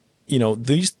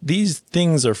 These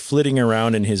things are flitting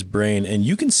around in his brain, and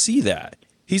you can see that.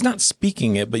 He's not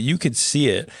speaking it, but you could see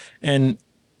it. And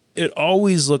it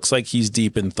always looks like he's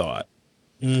deep in thought.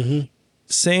 Mm-hmm.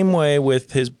 Same way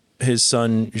with his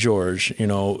son, George.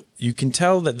 You can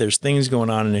tell that there's things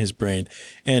going on in his brain.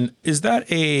 And is that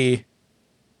a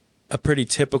pretty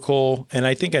typical, and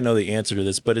I think I know the answer to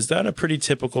this, but is that a pretty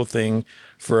typical thing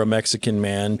for a Mexican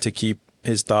man to keep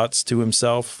his thoughts to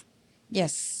himself?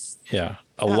 Yes. Yeah.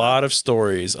 A lot of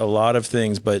stories, a lot of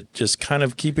things, but just kind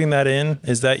of keeping that in.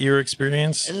 Is that your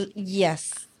experience?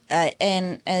 Yes.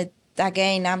 And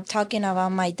again, I'm talking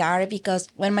about my dad because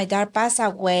when my dad passed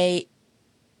away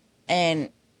and,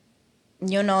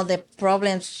 the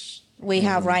problems we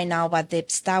have right now, but the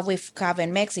stuff we have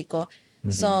in Mexico.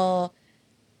 So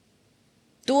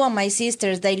two of my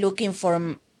sisters, they looking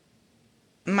for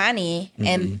money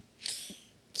and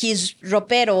his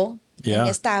ropero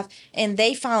and stuff. And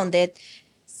they found it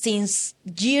since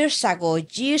years ago,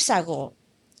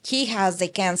 he has the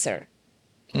cancer,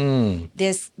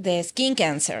 the skin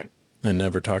cancer. I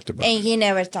never talked about And it. he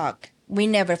never talked. We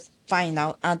never find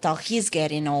out until he's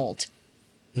getting old.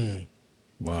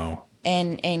 Wow.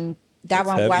 And That's that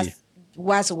one heavy.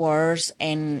 was worse,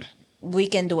 and we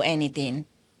can do anything.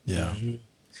 Yeah.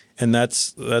 And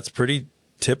that's pretty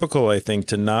typical, I think,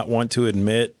 to not want to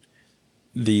admit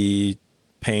the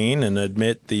pain and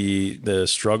admit the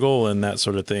struggle and that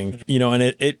sort of thing. And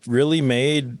it really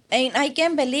made. And I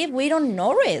can't believe we don't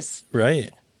notice.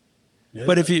 Right. Yeah.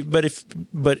 But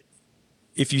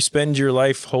if you spend your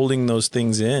life holding those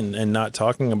things in and not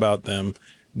talking about them,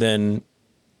 then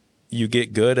you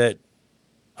get good at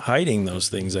hiding those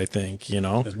things, I think,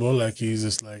 It's more like he's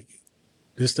just like,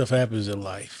 this stuff happens in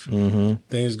life. Mm-hmm.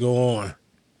 Things go on.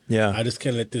 Yeah. I just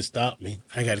can't let this stop me.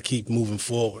 I got to keep moving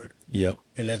forward. Yep.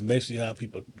 And that's basically how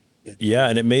people. Yeah,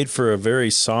 and it made for a very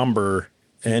somber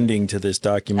ending to this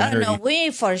documentary. No,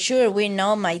 we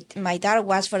know my dad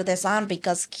was for the son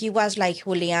because he was like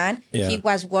Julian. Yeah. He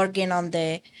was working on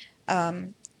the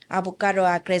avocado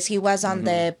acres. He was on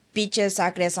the peaches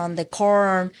acres, on the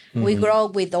corn. We grew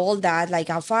up with all that, like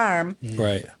a farm.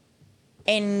 Right.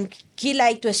 And he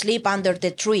liked to sleep under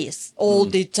the trees all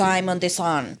the time on the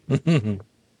sun. And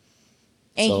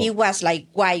So- he was like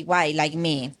white, like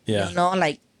me. Yeah.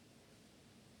 Like.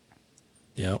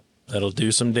 Yeah. That'll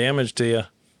do some damage to you.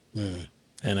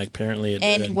 And apparently it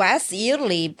And did. it was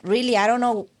early. Really, I don't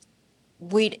know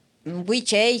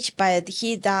which age, but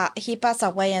he passed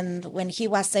away and when he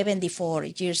was 74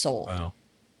 years old. Wow.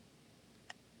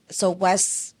 So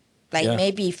was like Yeah.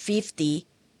 maybe 50,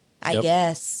 I Yep.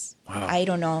 guess. Wow. I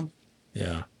don't know.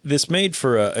 Yeah. This made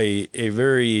for a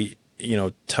very,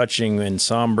 touching and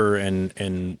somber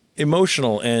and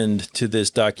emotional end to this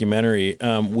documentary.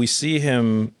 We see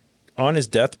him on his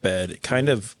deathbed kind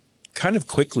of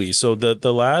quickly. So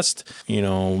the last,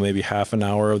 maybe half an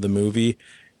hour of the movie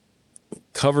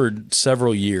covered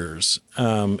several years.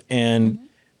 And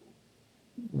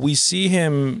we see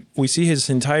his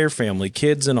entire family,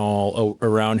 kids and all,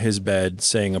 around his bed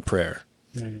saying a prayer.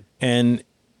 And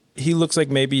he looks like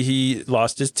maybe he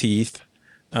lost his teeth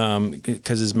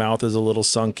because his mouth is a little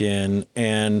sunk in.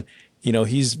 And,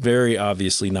 he's very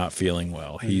obviously not feeling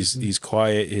well. He's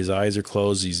quiet. His eyes are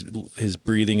closed. His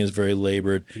breathing is very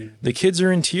labored. The kids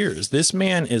are in tears. This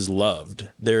man is loved.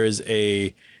 There is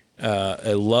a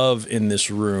love in this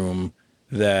room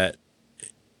that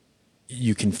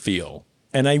you can feel.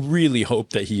 And I really hope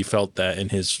that he felt that in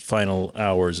his final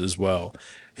hours as well.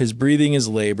 His breathing is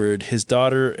labored. His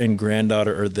daughter and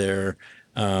granddaughter are there.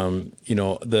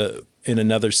 In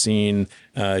another scene,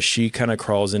 she kind of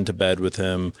crawls into bed with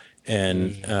him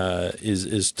and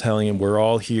is telling him, we're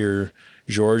all here.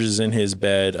 George is in his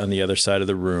bed on the other side of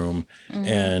the room.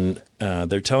 And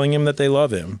they're telling him that they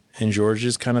love him. And George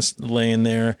is kind of laying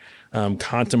there,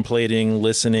 contemplating,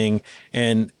 listening.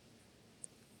 And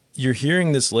you're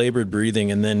hearing this labored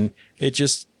breathing, and then it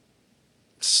just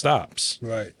stops.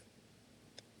 Right.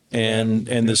 And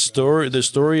the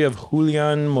story of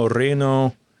Julian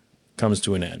Moreno comes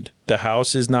to an end. The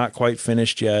house is not quite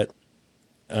finished yet,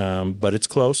 but it's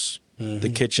close. The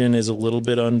kitchen is a little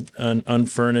bit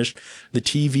unfurnished. The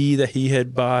TV that he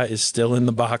had bought is still in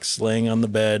the box laying on the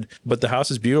bed, but the house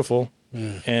is beautiful,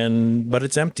 but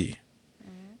it's empty.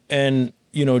 And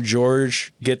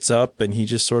George gets up and he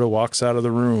just sort of walks out of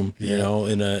the room,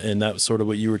 and that's sort of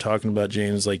what you were talking about,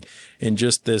 James, like in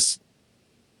just this,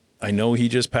 I know he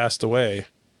just passed away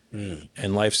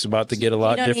and life's about to get a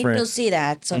lot You don't different. need to see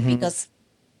that, so because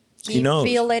he knows.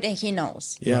 feel it and he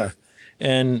knows. Yeah.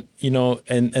 And,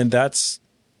 and that's,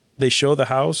 they show the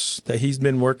house that he's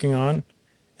been working on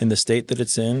in the state that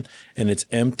it's in, and it's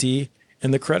empty,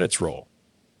 and the credits roll.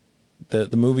 The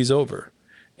movie's over.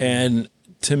 And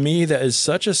to me, that is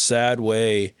such a sad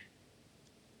way,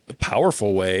 a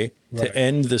powerful way to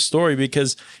end the story,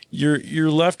 because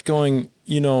you're left going,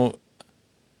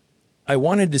 I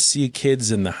wanted to see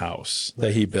kids in the house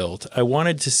that he built. I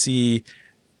wanted to see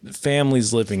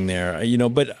families living there,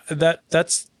 but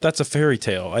that's a fairy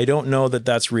tale. I don't know that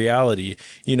that's reality.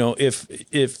 If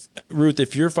Ruth,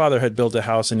 if your father had built a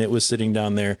house and it was sitting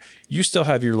down there, you still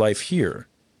have your life here.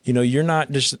 You're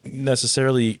not just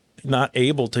necessarily not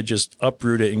able to just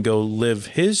uproot it and go live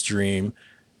his dream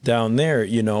down there,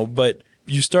 but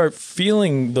you start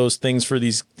feeling those things for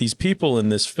these people in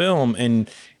this film. And,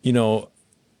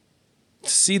 to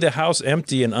see the house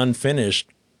empty and unfinished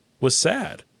was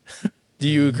sad. Do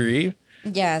you agree?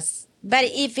 Yes. But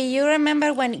if you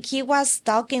remember when he was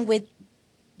talking with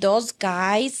those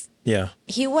guys, Yeah.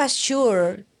 he was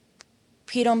sure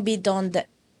he don't be done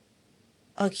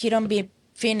or he don't be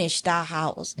finished that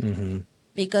house.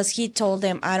 Because he told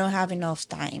them, I don't have enough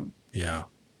time. Yeah.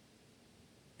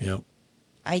 Yep.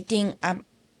 I think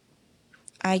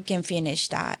I can finish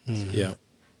that. Yeah.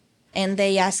 And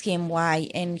they asked him why,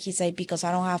 and he said, because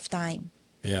I don't have time.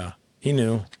 Yeah. He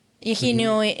knew. He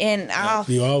knew it, and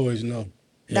You always know.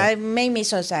 that made me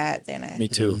so sad. Me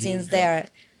too. Since there.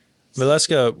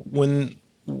 Valeska,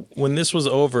 when this was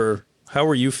over, how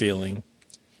were you feeling?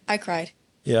 I cried.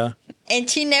 Yeah. And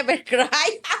she never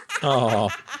cried. Oh.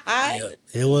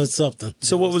 It was something.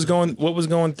 So what was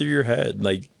going through your head?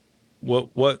 Like,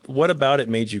 what about it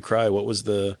made you cry? What were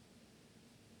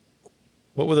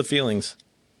the feelings?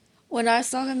 When I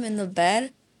saw him in the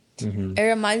bed, it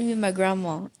reminded me of my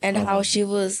grandma and how she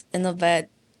was in the bed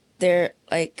there,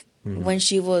 like when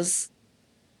she was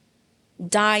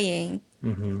dying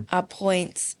at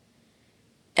points.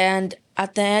 And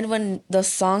at the end, when the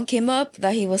song came up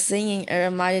that he was singing, it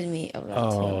reminded me of that.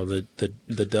 Oh,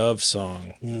 the Dove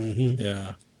song.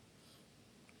 Yeah.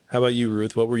 How about you,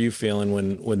 Ruth? What were you feeling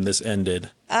when this ended?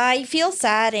 I feel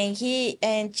sad, and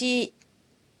she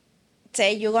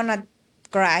said, you're gonna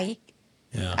cry.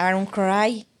 Yeah. I don't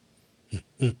cry.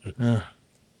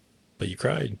 But you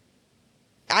cried.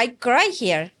 I cry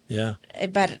here, Yeah.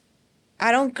 but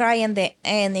I don't cry in the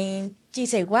end. And she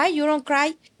said, why you don't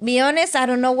cry? Be honest, I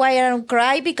don't know why I don't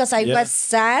cry, because I was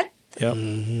sad.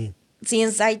 Yep.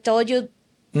 Since I told you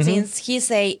Since he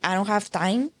say, I don't have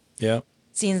time, Yeah.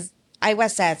 since I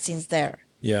was sad since there.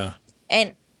 Yeah.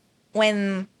 And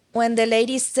when the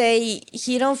ladies say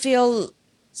he don't feel,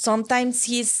 sometimes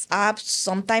he's up,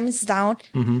 sometimes down,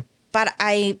 but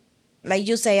like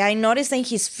you say, I notice in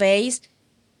his face,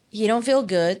 he don't feel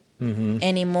good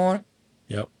anymore.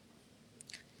 Yep.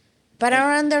 But I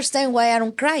don't understand why I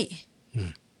don't cry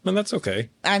And that's okay.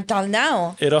 until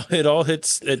now. It all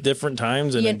hits at different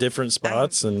times and Yeah. in different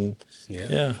spots, and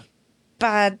yeah.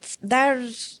 But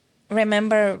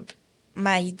remember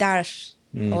my dad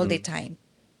all the time.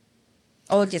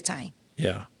 All the time.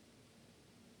 Yeah.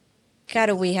 How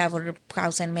do we have a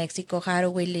house in Mexico? How do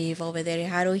we live over there?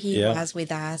 How do he Yeah. was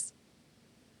with us?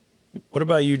 What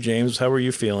about you, James? How were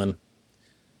you feeling?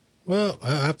 Well,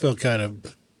 I felt kind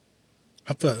of,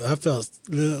 I felt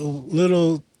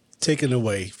little taken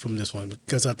away from this one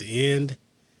because at the end,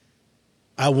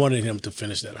 I wanted him to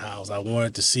finish that house. I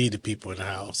wanted to see the people in the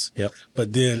house. Yep.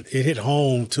 But then it hit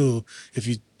home too. If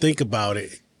you think about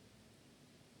it,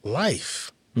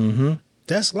 life. Mm-hmm.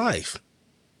 That's life.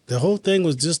 The whole thing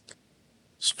was just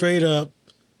straight up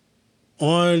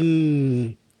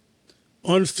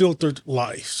unfiltered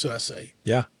life, should I say.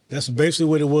 Yeah. That's basically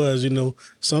what it was.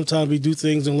 Sometimes we do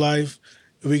things in life,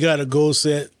 and we got a goal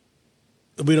set,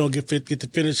 and we don't get to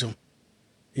finish them,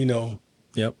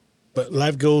 Yep. But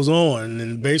life goes on,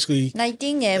 and basically, And I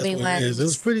think that's what everyone it is. It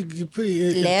was pretty left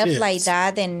intense. like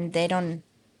that, and they don't.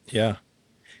 Yeah.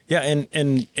 Yeah. And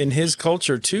in his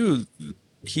culture too,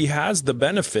 he has the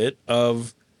benefit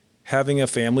of having a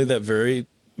family that very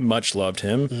much loved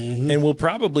him and will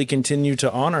probably continue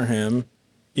to honor him.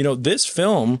 This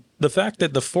film, the fact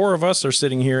that the four of us are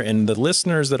sitting here and the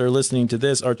listeners that are listening to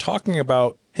this are talking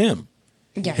about him,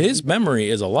 Yeah. his memory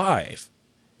is alive.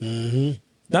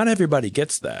 Not everybody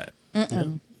gets that.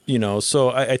 So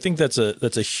I think that's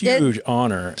a huge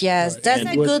honor. Yes, that's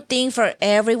a good thing for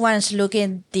everyone's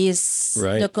looking this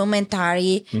Right.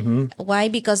 documentary. Why?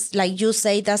 Because, like you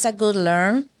say, that's a good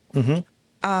learn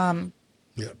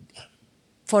Yep.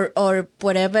 for our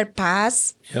whatever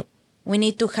past. Yep. We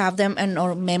need to have them in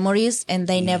our memories, and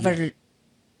they never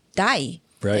die,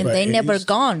 Right. and Right. they And never he's-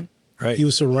 gone. Right. He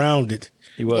was surrounded.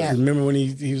 He was. Yeah. Remember when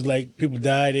he was like, people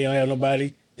die, they don't have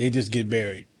nobody, they just get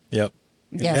buried. Yep.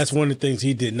 And Yes. that's one of the things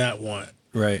he did not want.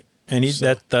 Right. And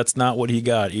that's not what he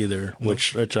got either,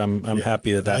 which I'm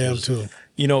happy that I am was. too.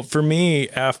 For me,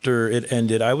 after it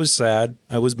ended, I was sad,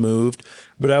 I was moved,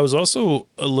 but I was also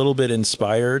a little bit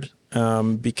inspired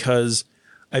because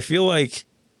I feel like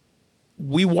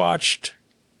we watched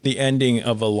the ending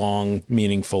of a long,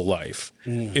 meaningful life.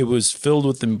 It was filled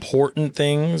with important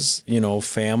things,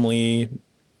 family,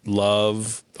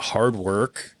 love, hard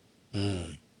work,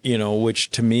 which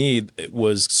to me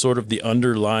was sort of the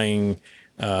underlying,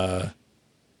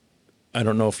 I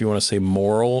don't know if you want to say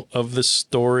moral of the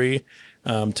story.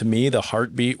 To me, the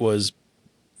heartbeat was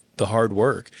the hard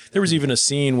work. There was even a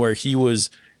scene where he was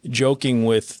joking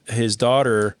with his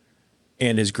daughter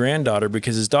and his granddaughter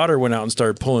because his daughter went out and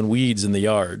started pulling weeds in the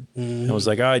yard and was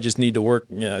like, I just need to work.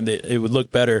 It would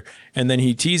look better. And then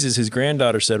he teases his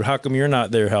granddaughter, said, how come you're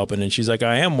not there helping? And she's like,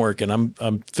 I am working.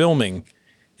 I'm filming.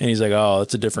 And he's like, oh,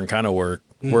 that's a different kind of work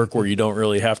where you don't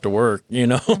really have to work,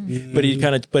 but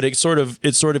it sort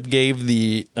of gave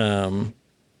the,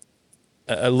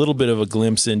 a little bit of a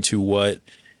glimpse into what,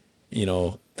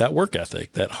 that work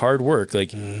ethic, that hard work,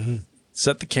 like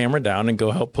set the camera down and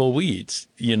go help pull weeds,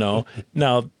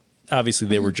 Now, obviously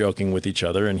they were joking with each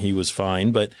other and he was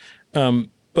fine, but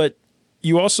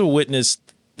you also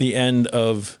witnessed the end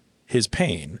of his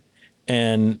pain,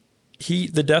 and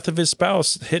the death of his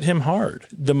spouse hit him hard.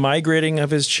 The migrating of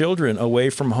his children away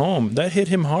from home, that hit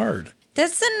him hard.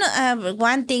 That's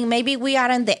one thing. Maybe we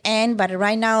are in the end, but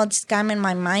right now it's coming in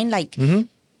my mind. Like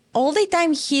all the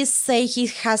time, he say he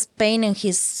has pain in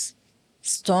his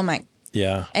stomach,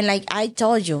 Yeah. and like I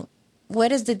told you,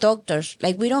 where is the doctors?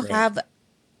 Like we don't have.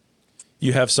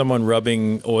 You have someone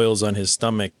rubbing oils on his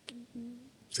stomach.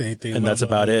 Same thing. And that's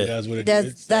about it. That's what it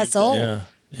is. That's all. Yeah.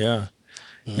 Yeah.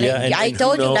 Like, Yeah. And I who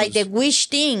told you, like the knows? wish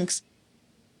things,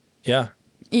 Yeah.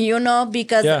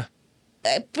 because Yeah.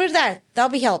 put that'll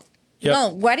be help. Yep. No,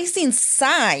 what is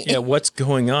inside? Yeah. What's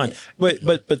going on?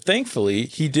 But thankfully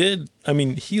he did. I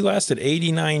mean, he lasted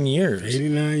 89 years.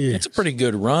 89 years. It's a pretty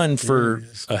good run for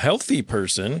a healthy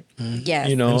person. Yes,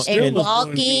 And and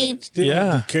walking. Still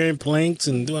Yeah. carrying planks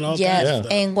and doing all Yes, kinds of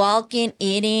stuff. and walking,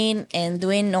 eating, and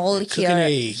doing all Cooking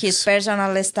eggs. his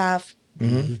personal stuff.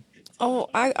 Oh,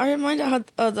 I reminded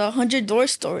of the 100 Door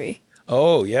story.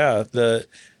 Oh yeah.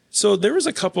 So there was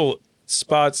a couple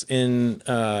spots in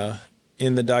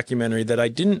the documentary that I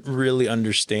didn't really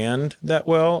understand that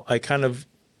well. I kind of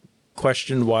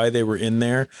questioned why they were in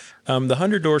there. The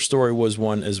 100-door story was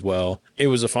one as well. It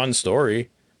was a fun story.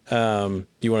 Do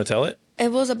you want to tell it?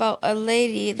 It was about a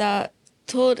lady that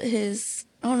told his,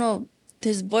 I don't know,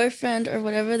 his boyfriend or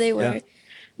whatever they were,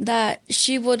 that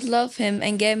she would love him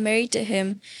and get married to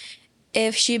him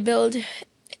if he built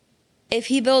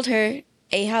her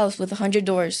a house with 100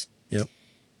 doors. Yep.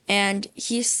 And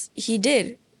he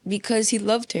did, because he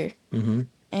loved her. Mm-hmm.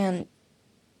 And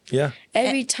yeah,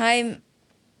 every time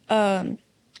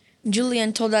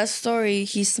Julian told that story,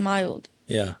 he smiled.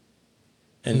 Yeah.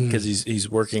 And because he's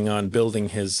working on building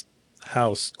his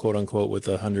house, quote unquote, with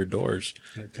 100 doors.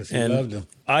 Because he loved them.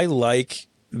 I like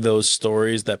those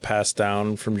stories that pass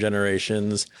down from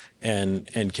generations and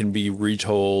can be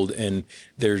retold. And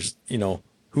there's,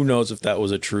 who knows if that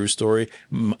was a true story.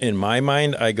 In my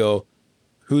mind, I go,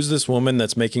 who's this woman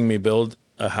that's making me build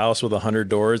a house with 100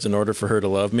 doors in order for her to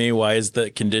love me? Why is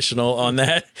that conditional on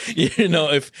that?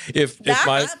 If that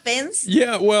happens.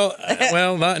 Yeah, well,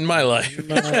 not in my life.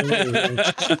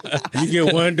 You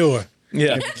get one door.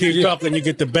 Yeah. If you keep talking, you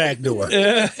get the back door.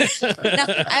 No,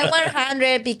 I want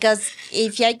 100 because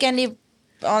if I can live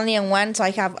only in one, so I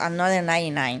have another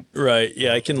 99. Right.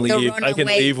 Yeah, I can leave. I can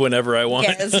leave whenever I want.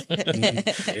 Yes.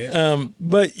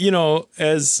 But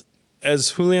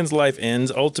as Julian's life ends,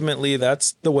 ultimately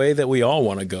that's the way that we all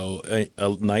want to go. A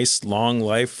nice long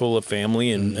life full of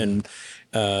family and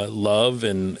love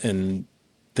and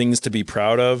things to be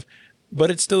proud of. But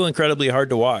it's still incredibly hard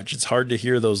to watch. It's hard to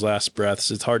hear those last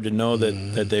breaths. It's hard to know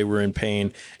that they were in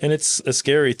pain. And it's a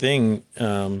scary thing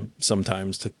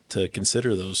sometimes to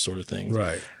consider those sort of things.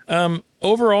 Right.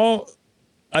 Overall,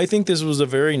 I think this was a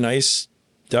very nice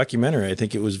documentary. I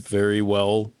think it was very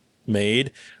well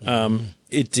made.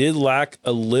 It did lack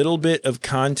a little bit of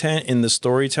content in the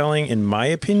storytelling, in my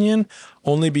opinion,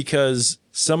 only because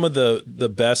some of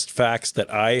the best facts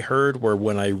that I heard were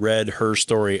when I read her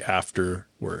story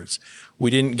afterwards. We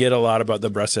didn't get a lot about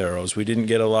the braceros. We didn't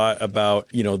get a lot about,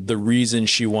 the reason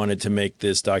she wanted to make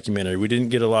this documentary. We didn't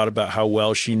get a lot about how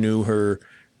well she knew her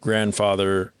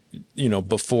grandfather,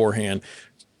 beforehand.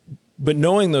 But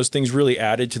knowing those things really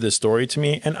added to the story to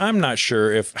me. And I'm not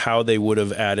sure how they would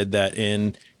have added that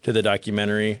in to the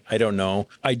documentary. I don't know.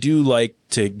 I do like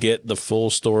to get the full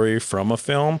story from a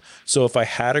film. So if I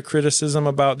had a criticism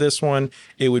about this one,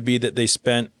 it would be that they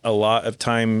spent a lot of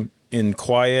time in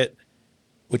quiet,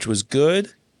 which was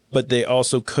good, but they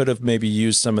also could have maybe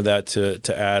used some of that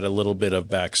to add a little bit of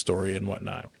backstory and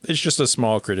whatnot. It's just a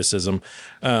small criticism,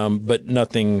 but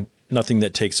nothing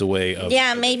that takes away of.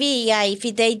 Yeah, maybe, if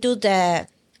they do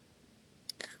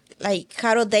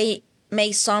how do they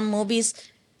make some movies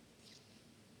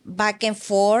back and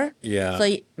forth? Yeah.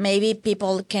 So maybe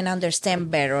people can understand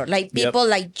better. Like people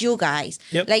like you guys.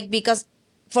 Yep. Like, because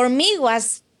for me it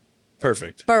was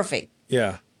perfect. But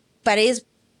Yeah. But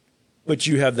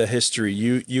you have the history.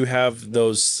 You have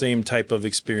those same type of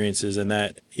experiences, and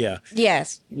that,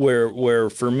 yes. Where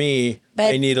for me,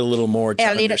 I need a little more to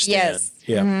understand. Yes.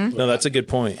 Yeah. Mm-hmm. No, that's a good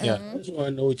point. Yeah. I just want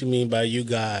to know what you mean by you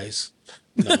guys.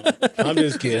 No, I'm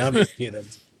just kidding. I'm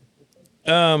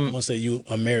gonna say you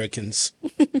Americans.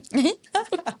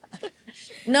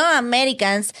 No,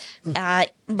 Americans,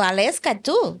 Valeska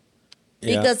too,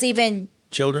 because even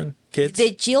children, kids,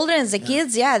 the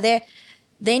kids,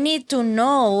 they need to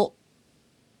know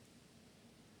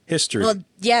history. Well,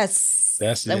 yes,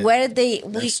 that's it. Where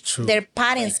their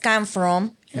parents come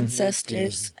from,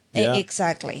 ancestors. Yeah.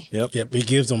 Exactly. Yep. It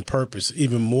gives them purpose,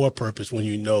 even more purpose when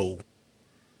you know.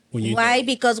 Why?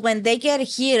 Because when they get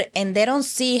here and they don't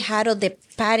see how do the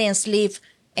parents live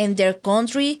in their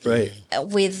country, right,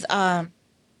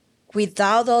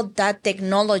 without all that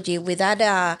technology, without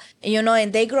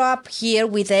and they grow up here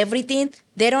with everything,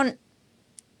 they don't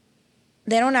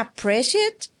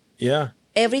appreciate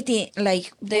everything,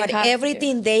 like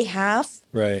everything they have,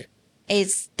 right,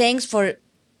 is thanks for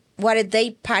what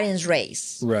they parents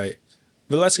raise. Right.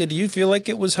 Valeska, do you feel like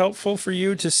it was helpful for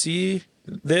you to see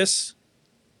this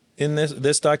in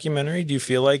this documentary? Do you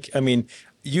feel like,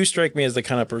 you strike me as the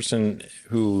kind of person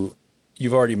who,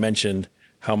 you've already mentioned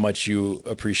how much you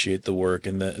appreciate the work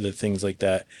and the things like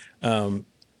that.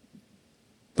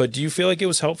 But do you feel like it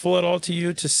was helpful at all to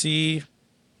you to see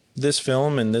this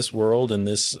film and this world and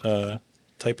this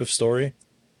type of story?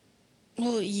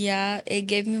 Well, yeah, it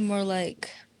gave me more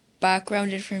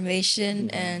background information,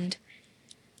 and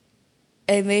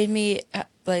it made me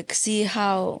see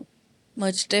how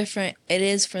much different it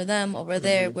is for them over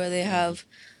there, where they have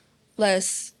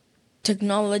less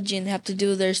technology and have to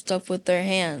do their stuff with their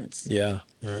hands. Yeah.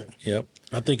 Right. Yep.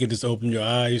 I think it just opened your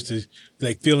eyes to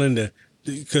feeling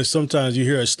because sometimes you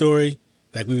hear a story,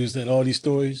 like we was saying all these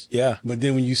stories. Yeah. But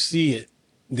then when you see it,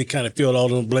 they kind of filled all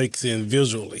those blanks in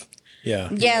visually. Yeah.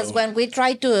 Yes, when we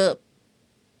try to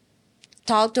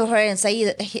talk to her and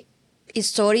say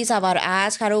stories about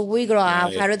us, how do we grow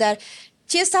up, how do that,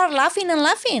 she started laughing and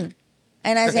laughing.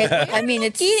 And I said, I mean,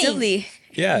 it's silly.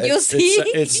 Yeah, You see?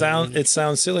 it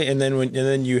sounds silly, and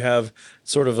then you have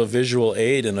sort of a visual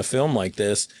aid in a film like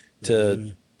this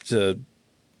to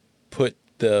put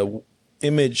the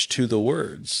image to the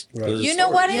words. Right. to the you know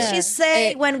what story. did she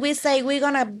say when we say we're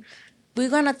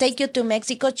gonna take you to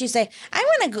Mexico? She said, I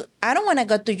don't wanna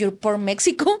go to your poor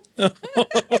Mexico.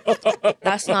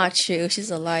 That's not true. She's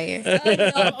a liar.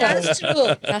 No, that's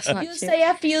true. That's not You true. say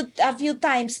a few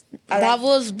times. That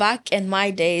was back in my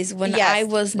days when Yes, I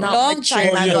was not long mature.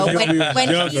 time ago. yeah, yeah, When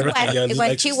yeah, she yeah, was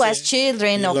like you was said,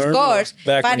 children, you of learn course.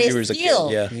 Back but when she was a still,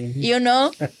 kid, yeah. you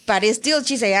know. But it's still,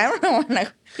 she say, I don't want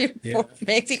to go to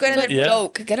Mexico. And Get a Yeah.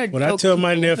 joke. Get a When joke. I tell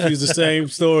my nephews the same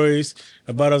stories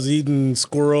about us eating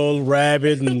squirrel,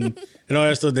 rabbit, and all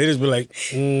that stuff, they just be like,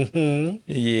 mm-hmm.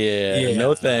 Yeah,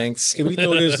 no thanks. Can we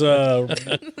throw this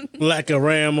like a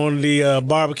ram on the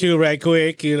barbecue right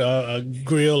quick, a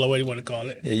grill or what you want to call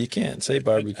it? Yeah, you can't say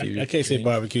barbecue. I can't say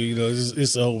barbecue. You know,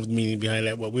 it's a whole meaning behind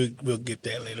that, but we'll get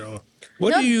that later on.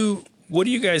 What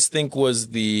do you guys think was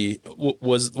what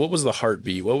was the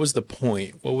heartbeat? What was the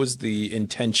point? What was the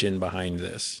intention behind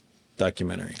this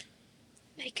documentary?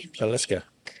 Making me Valeska.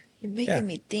 You're making Yeah.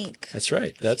 me think. That's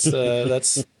right. That's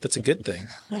a good thing.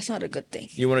 That's not a good thing.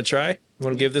 You want to try? You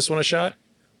want to give this one a shot?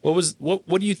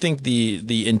 What do you think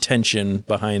the intention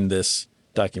behind this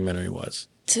documentary was?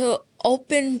 To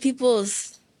open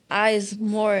people's eyes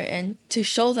more and to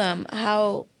show them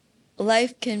how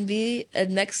life can be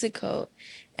in Mexico,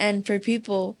 and for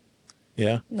people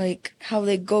Yeah. like how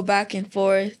they go back and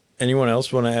forth. Anyone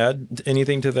else want to add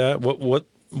anything to that?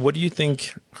 What do you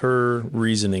think her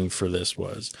reasoning for this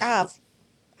was?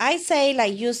 I say,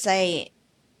 like you say,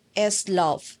 is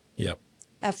love. Yep.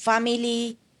 A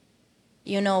family,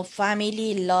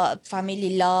 family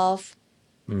love.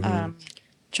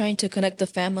 Trying to connect the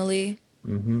family.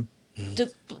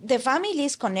 The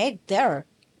families connect there.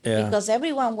 Yeah. Because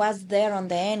everyone was there on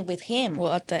the end with him.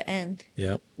 Well, at the end.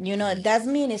 Yep. That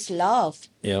means it's love.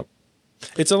 Yep.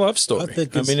 It's a love story. I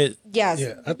think Yes.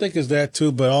 Yeah, I think it's that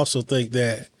too, but I also think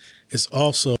that it's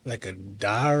also like a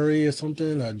diary or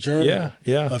something, a journal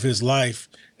of his life.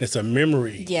 It's a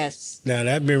memory. Yes. Now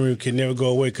that memory can never go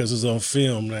away because it's on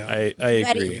film now. I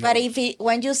agree. But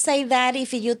when you say that,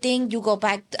 if you think, you go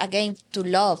back again to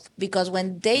love, because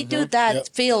when they do that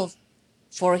feel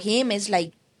for him, it's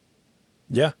like,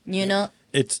 Yeah.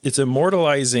 It's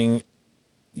immortalizing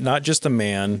not just a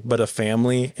man, but a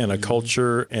family and a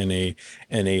culture and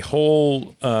a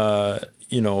whole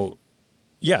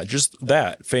just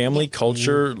that family,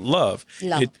 culture, love.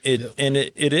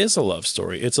 It is a love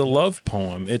story. It's a love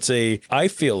poem. I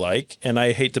feel like, and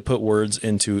I hate to put words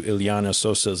into Ileana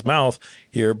Sosa's mouth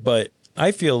here, but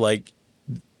I feel like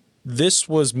this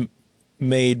was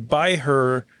made by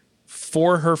her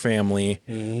for her family.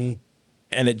 Mm-hmm.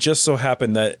 And it just so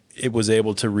happened that it was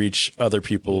able to reach other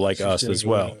people like us as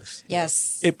well.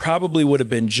 Yes. It probably would have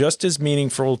been just as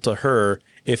meaningful to her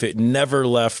if it never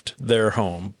left their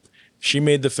home. She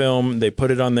made the film, they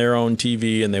put it on their own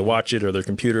TV and they watch it or their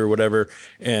computer or whatever,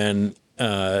 and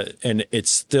it's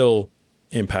still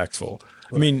impactful.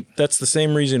 Right. I mean, that's the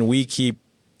same reason we keep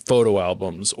photo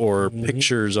albums or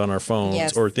pictures on our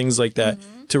phones or things like that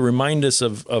to remind us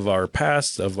of our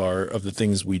past, of the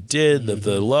things we did, of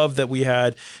the love that we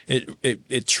had.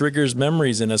 It triggers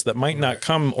memories in us that might not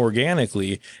come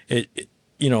organically.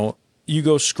 You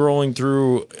go scrolling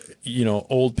through,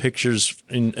 old pictures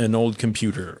in an old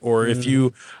computer, or if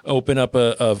you open up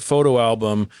a photo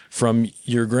album from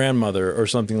your grandmother or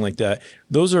something like that,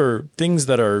 those are things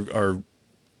that are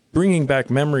bringing back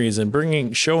memories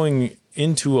and showing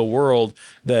into a world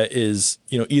that is,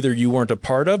 either you weren't a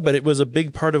part of, but it was a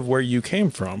big part of where you came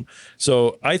from.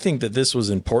 So I think that this was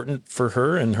important for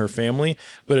her and her family,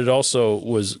 but it also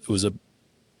was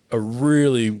a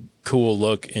really cool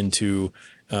look into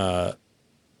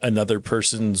another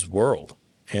person's world,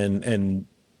 and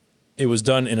it was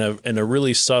done in a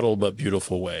really subtle but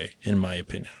beautiful way, in my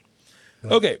opinion.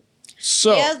 Okay,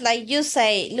 so like you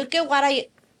say, look at what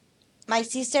my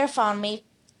sister found me.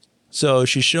 So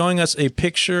she's showing us a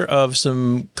picture of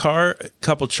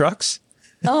couple trucks.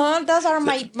 Those are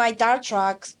my dart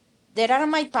trucks. They are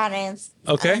my parents.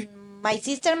 Okay. My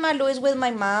sister Malu is with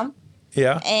my mom.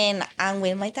 Yeah. And I'm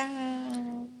with my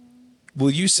dad.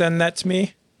 Will you send that to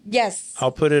me? Yes.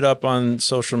 I'll put it up on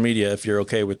social media if you're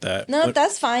okay with that. No,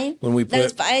 that's fine. When we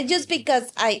that's fine. Just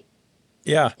because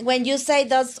when you say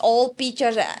those old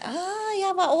pictures, yeah,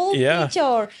 have an old Yeah.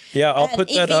 picture. Yeah, I'll And put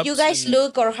that if up. you guys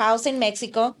look, our house in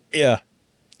Mexico Yeah.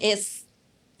 this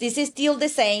is still the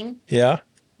same. Yeah.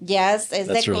 Yes, it's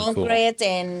That's the really cool. concrete,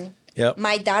 and Yep.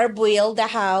 my dad built the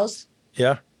house.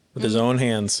 Yeah. With his own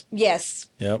hands. Yes,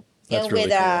 Yep. That's and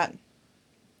really cool.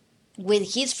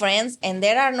 with his friends, and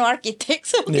there are no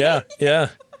architects. Okay? Yeah. Yeah.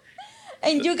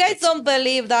 And you guys don't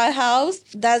believe that house.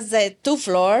 That's the 2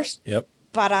 floors. Yep.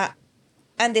 But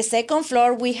on the second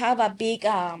floor we have a big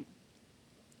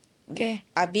Okay.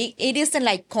 it isn't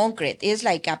like concrete. It's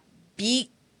like a big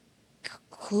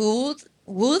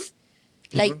wood,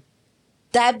 like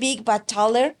that big but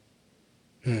taller,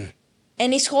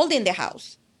 and it's holding the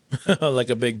house Like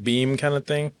a big beam kind of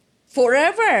thing.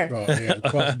 forever. Oh, yeah, the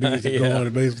cross beams that go on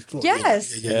the basement floor.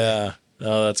 Yes. Yeah.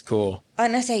 Oh, that's cool.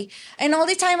 And I say, and all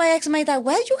the time I ask my dad,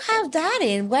 why do you have that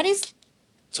in? What is?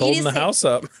 It's holding the is- house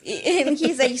up. And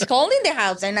he says, he's holding the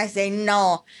house. And I say,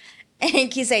 no.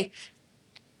 And he say,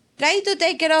 try to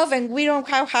take it off and we don't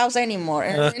have house anymore.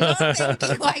 And I say, no,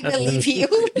 thank you. I believe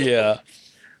you. Yeah.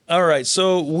 All right.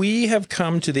 So we have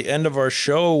come to the end of our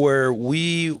show where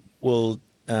we will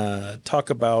talk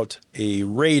about a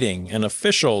rating, an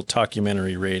official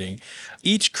documentary rating.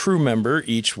 Each crew member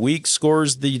each week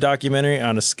scores the documentary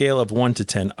on a scale of 1 to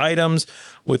 10 items,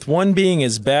 with 1 being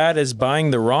as bad as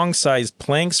buying the wrong size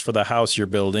planks for the house you're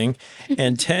building,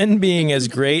 and 10 being as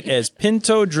great as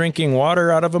Pinto drinking water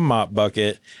out of a mop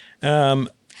bucket.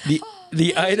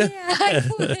 The item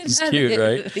it's cute,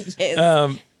 right?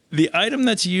 Yes. The item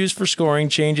that's used for scoring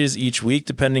changes each week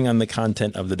depending on the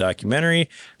content of the documentary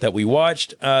that we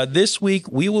watched. This week,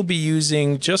 we will be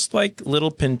using, just like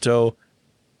Little Pinto,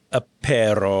 a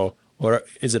perro, or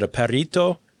is it a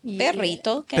perrito?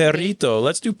 Perrito. Perrito.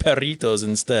 Let's do perritos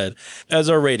instead as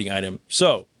our rating item.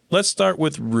 So let's start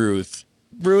with Ruth.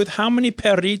 Ruth, how many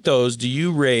perritos do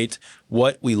you rate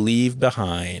What We Leave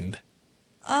Behind?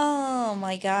 Oh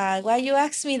my God. Why you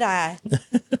ask me that?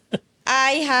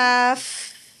 I have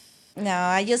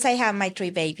my 3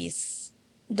 babies.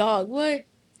 Dog, what?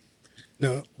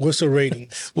 No, what's the rating?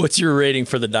 What's your rating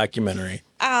for the documentary?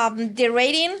 The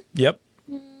rating, Yep.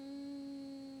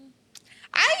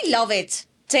 I love it.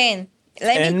 10.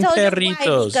 Let 10 me tell you why.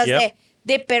 perritos, Because yep.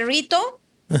 the perrito,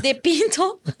 the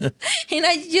pinto, and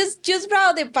I just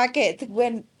brought the packet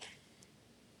when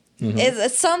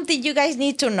it's something you guys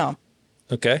need to know.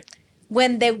 Okay.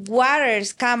 When the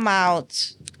waters come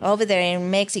out over there in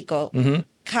Mexico,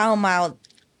 come out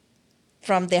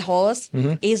from the hose,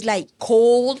 it's like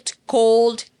cold,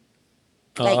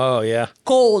 like Oh, yeah.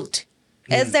 cold.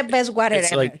 It's the best water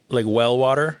It's ever. like well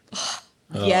water.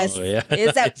 Yes, Oh, yeah.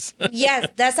 it's yes,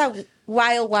 that's a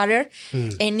wild water,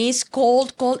 and it's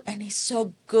cold, and it's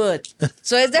so good.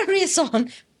 So it's the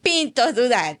reason Pinto do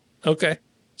that. Okay.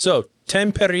 So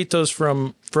 10 perritos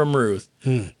from Ruth.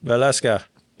 Valeska.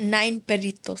 9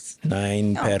 perritos.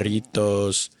 9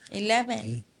 perritos.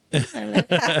 11.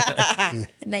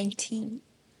 19.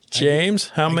 James,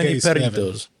 how I many gave 7.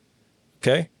 perritos?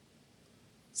 Okay.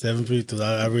 7 people.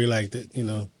 I really liked it. You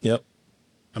know, Yep.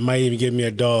 I might even give me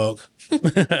a dog.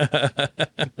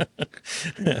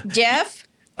 Jeff,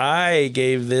 I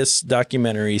gave this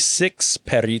documentary 6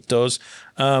 perritos.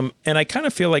 And I kind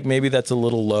of feel like maybe that's a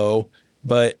little low,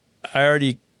 but I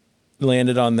already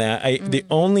landed on that. The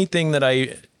only thing that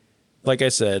like I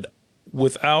said,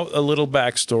 without a little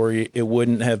backstory, it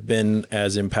wouldn't have been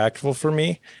as impactful for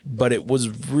me, but it was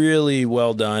really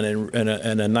well done and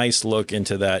a nice look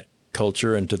into that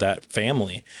culture and to that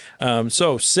family.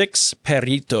 So 6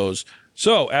 perritos.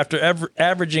 So after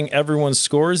averaging everyone's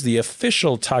scores, the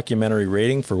official documentary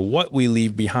rating for What We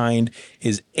Leave Behind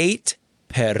is 8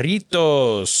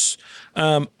 perritos.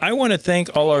 I want to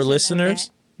thank all our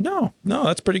listeners. No,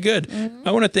 that's pretty good.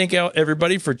 I want to thank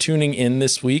everybody for tuning in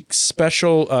this week.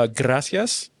 Special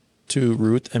gracias to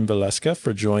Ruth and Valeska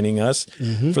for joining us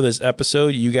for this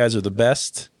episode. You guys are the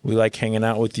best. We like hanging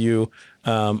out with you.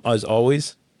 As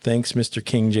always, thanks, Mr.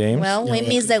 King James. well, we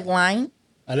miss the wine.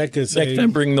 I like to say, Next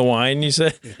time, bring the wine, you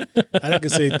said? I like to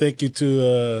say thank you to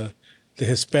the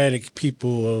Hispanic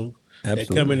people that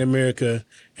come in America,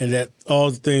 and that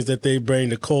all the things that they bring,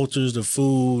 the cultures, the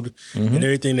food, and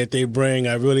everything that they bring.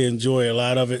 I really enjoy a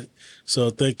lot of it. So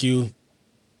thank you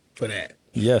for that.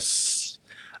 Yes.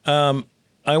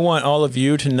 I want all of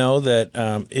you to know that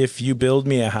if you build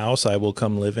me a house, I will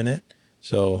come live in it.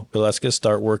 So, Valeska,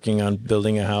 start working on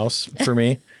building a house for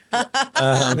me.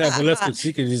 Valeska,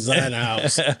 she can design a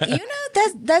house. You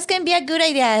know, that's going to be a good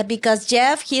idea because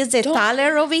Jeff, he's the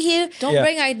taller over here. Don't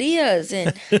bring ideas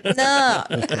in. No,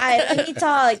 let me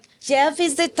talk. Jeff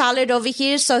is the taller over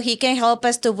here, so he can help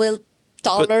us to build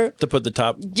taller. To put the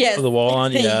top Yes. of the wall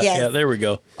on? Yeah, Yes. yeah, there we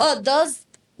go. Oh,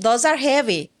 those are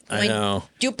heavy. I know.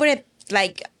 You put it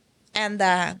like in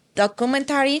the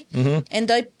documentary,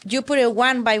 and you put it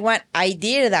one by one. I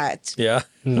did that. Yeah.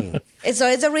 And so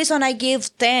it's the reason I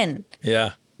give 10.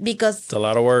 Yeah. Because It's a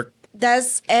lot of work.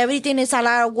 everything is a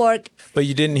lot of work. But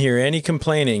you didn't hear any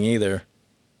complaining either.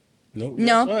 No.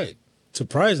 No. That's right.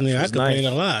 Surprisingly, I was complain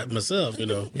nice. a lot myself,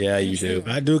 Yeah, you do.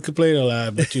 I do complain a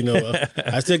lot, but,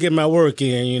 I still get my work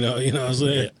in, you know what I'm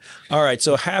saying? All right.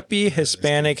 So happy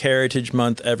Hispanic Heritage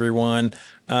Month, everyone.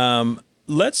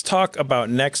 Let's talk about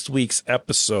next week's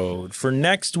episode. For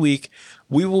next week,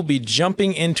 we will be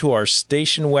jumping into our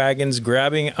station wagons,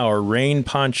 grabbing our rain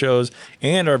ponchos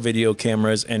and our video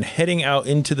cameras, and heading out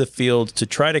into the fields to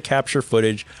try to capture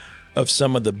footage of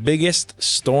some of the biggest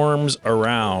storms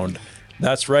around.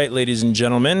 That's right, ladies and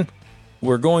gentlemen.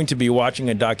 We're going to be watching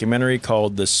a documentary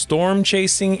called The Storm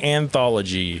Chasing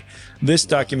Anthology. This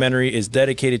documentary is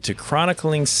dedicated to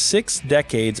chronicling 6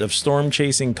 decades of storm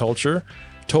chasing culture,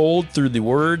 told through the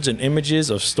words and images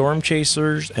of storm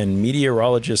chasers and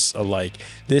meteorologists alike.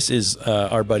 This is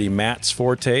our buddy Matt's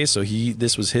forte, so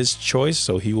this was his choice,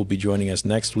 so he will be joining us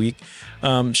next week.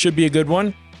 Should be a good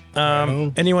one.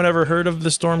 Anyone ever heard of The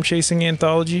Storm Chasing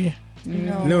Anthology?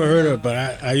 No. Never heard of it,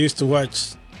 but I used to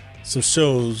watch some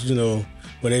shows, where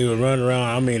they would run around.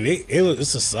 I mean,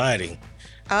 it's exciting.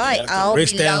 I would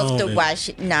race love down to and- watch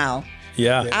it now.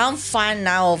 Yeah. I'm fan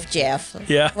now of Jeff.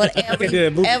 Yeah. For did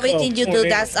a movie everything called you do, Tornado.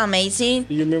 that's amazing.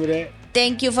 Do you remember that?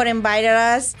 Thank you for inviting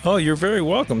us. Oh, you're very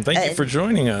welcome. Thank you for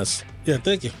joining us. Yeah,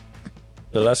 thank you.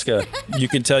 Valeska, you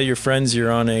can tell your friends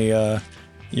you're on a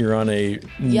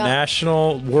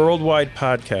national, worldwide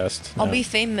podcast. I'll now. be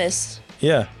famous.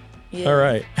 Yeah. Yeah. All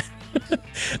right.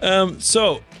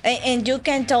 So And you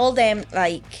can tell them,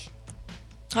 like,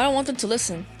 I don't want them to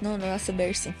listen. No, that's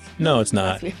embarrassing. no, it's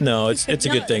not. No, it's a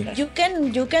good thing. you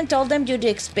can tell them your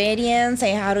experience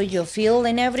and how do you feel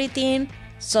and everything.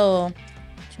 So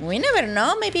we never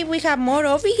know. Maybe we have more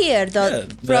over here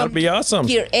That'd from be awesome.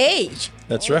 your age.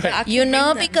 That's right. I can You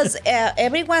know, bring them. because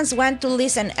everyone's want to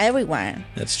listen. Everyone.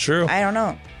 That's true. I don't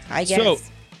know. I guess. So,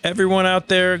 everyone out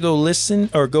there, go listen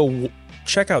or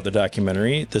check out the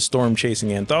documentary, The Storm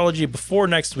Chasing Anthology, before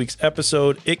next week's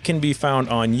episode. It can be found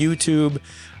on YouTube.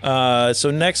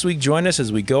 So next week, join us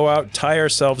as we go out, tie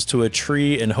ourselves to a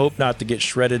tree, and hope not to get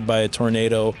shredded by a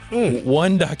tornado,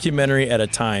 one documentary at a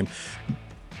time.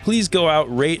 Please go out,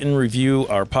 rate and review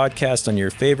our podcast on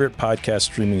your favorite podcast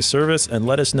streaming service, and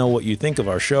let us know what you think of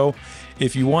our show.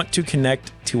 If you want to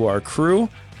connect to our crew,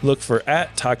 look for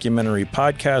 @Talkumentary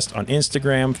Podcast on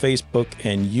Instagram, Facebook,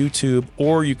 and YouTube,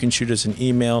 or you can shoot us an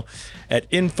email at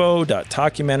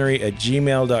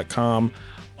info.talkumentary@gmail.com.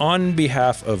 On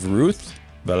behalf of Ruth,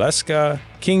 Valeska,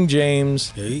 King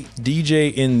James, DJ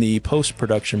in the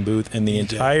post-production booth, and the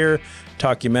entire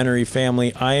Talkumentary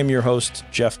family, I am your host,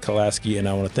 Jeff Kolaski, and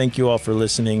I want to thank you all for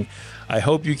listening. I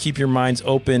hope you keep your minds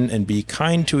open and be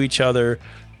kind to each other.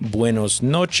 Buenos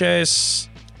noches.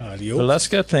 Adios.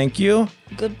 Valeska, thank you.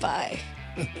 Goodbye.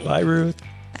 Bye, Ruth.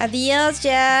 Adios,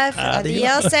 Jeff.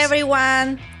 Adios. Adios,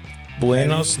 everyone.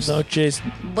 Buenos noches.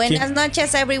 Buenas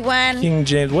noches, everyone. King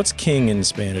James. What's king in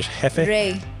Spanish? Jefe?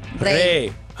 Rey.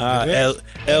 Rey. El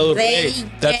Rey. Rey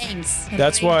James.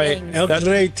 That's Rey why. James. El That's,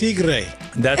 Rey Tigre.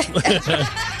 that's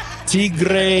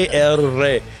Tigre El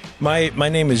Rey. My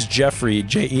name is Jeffrey,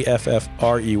 Jeffrey.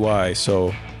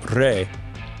 So Rey.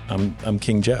 I'm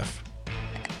King Jeff.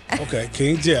 Okay,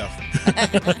 King Jeff.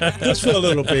 Just for a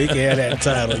little bit, you can have that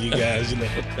title, you guys,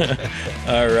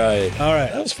 All right. All right.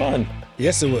 That was fun.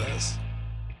 Yes, it was.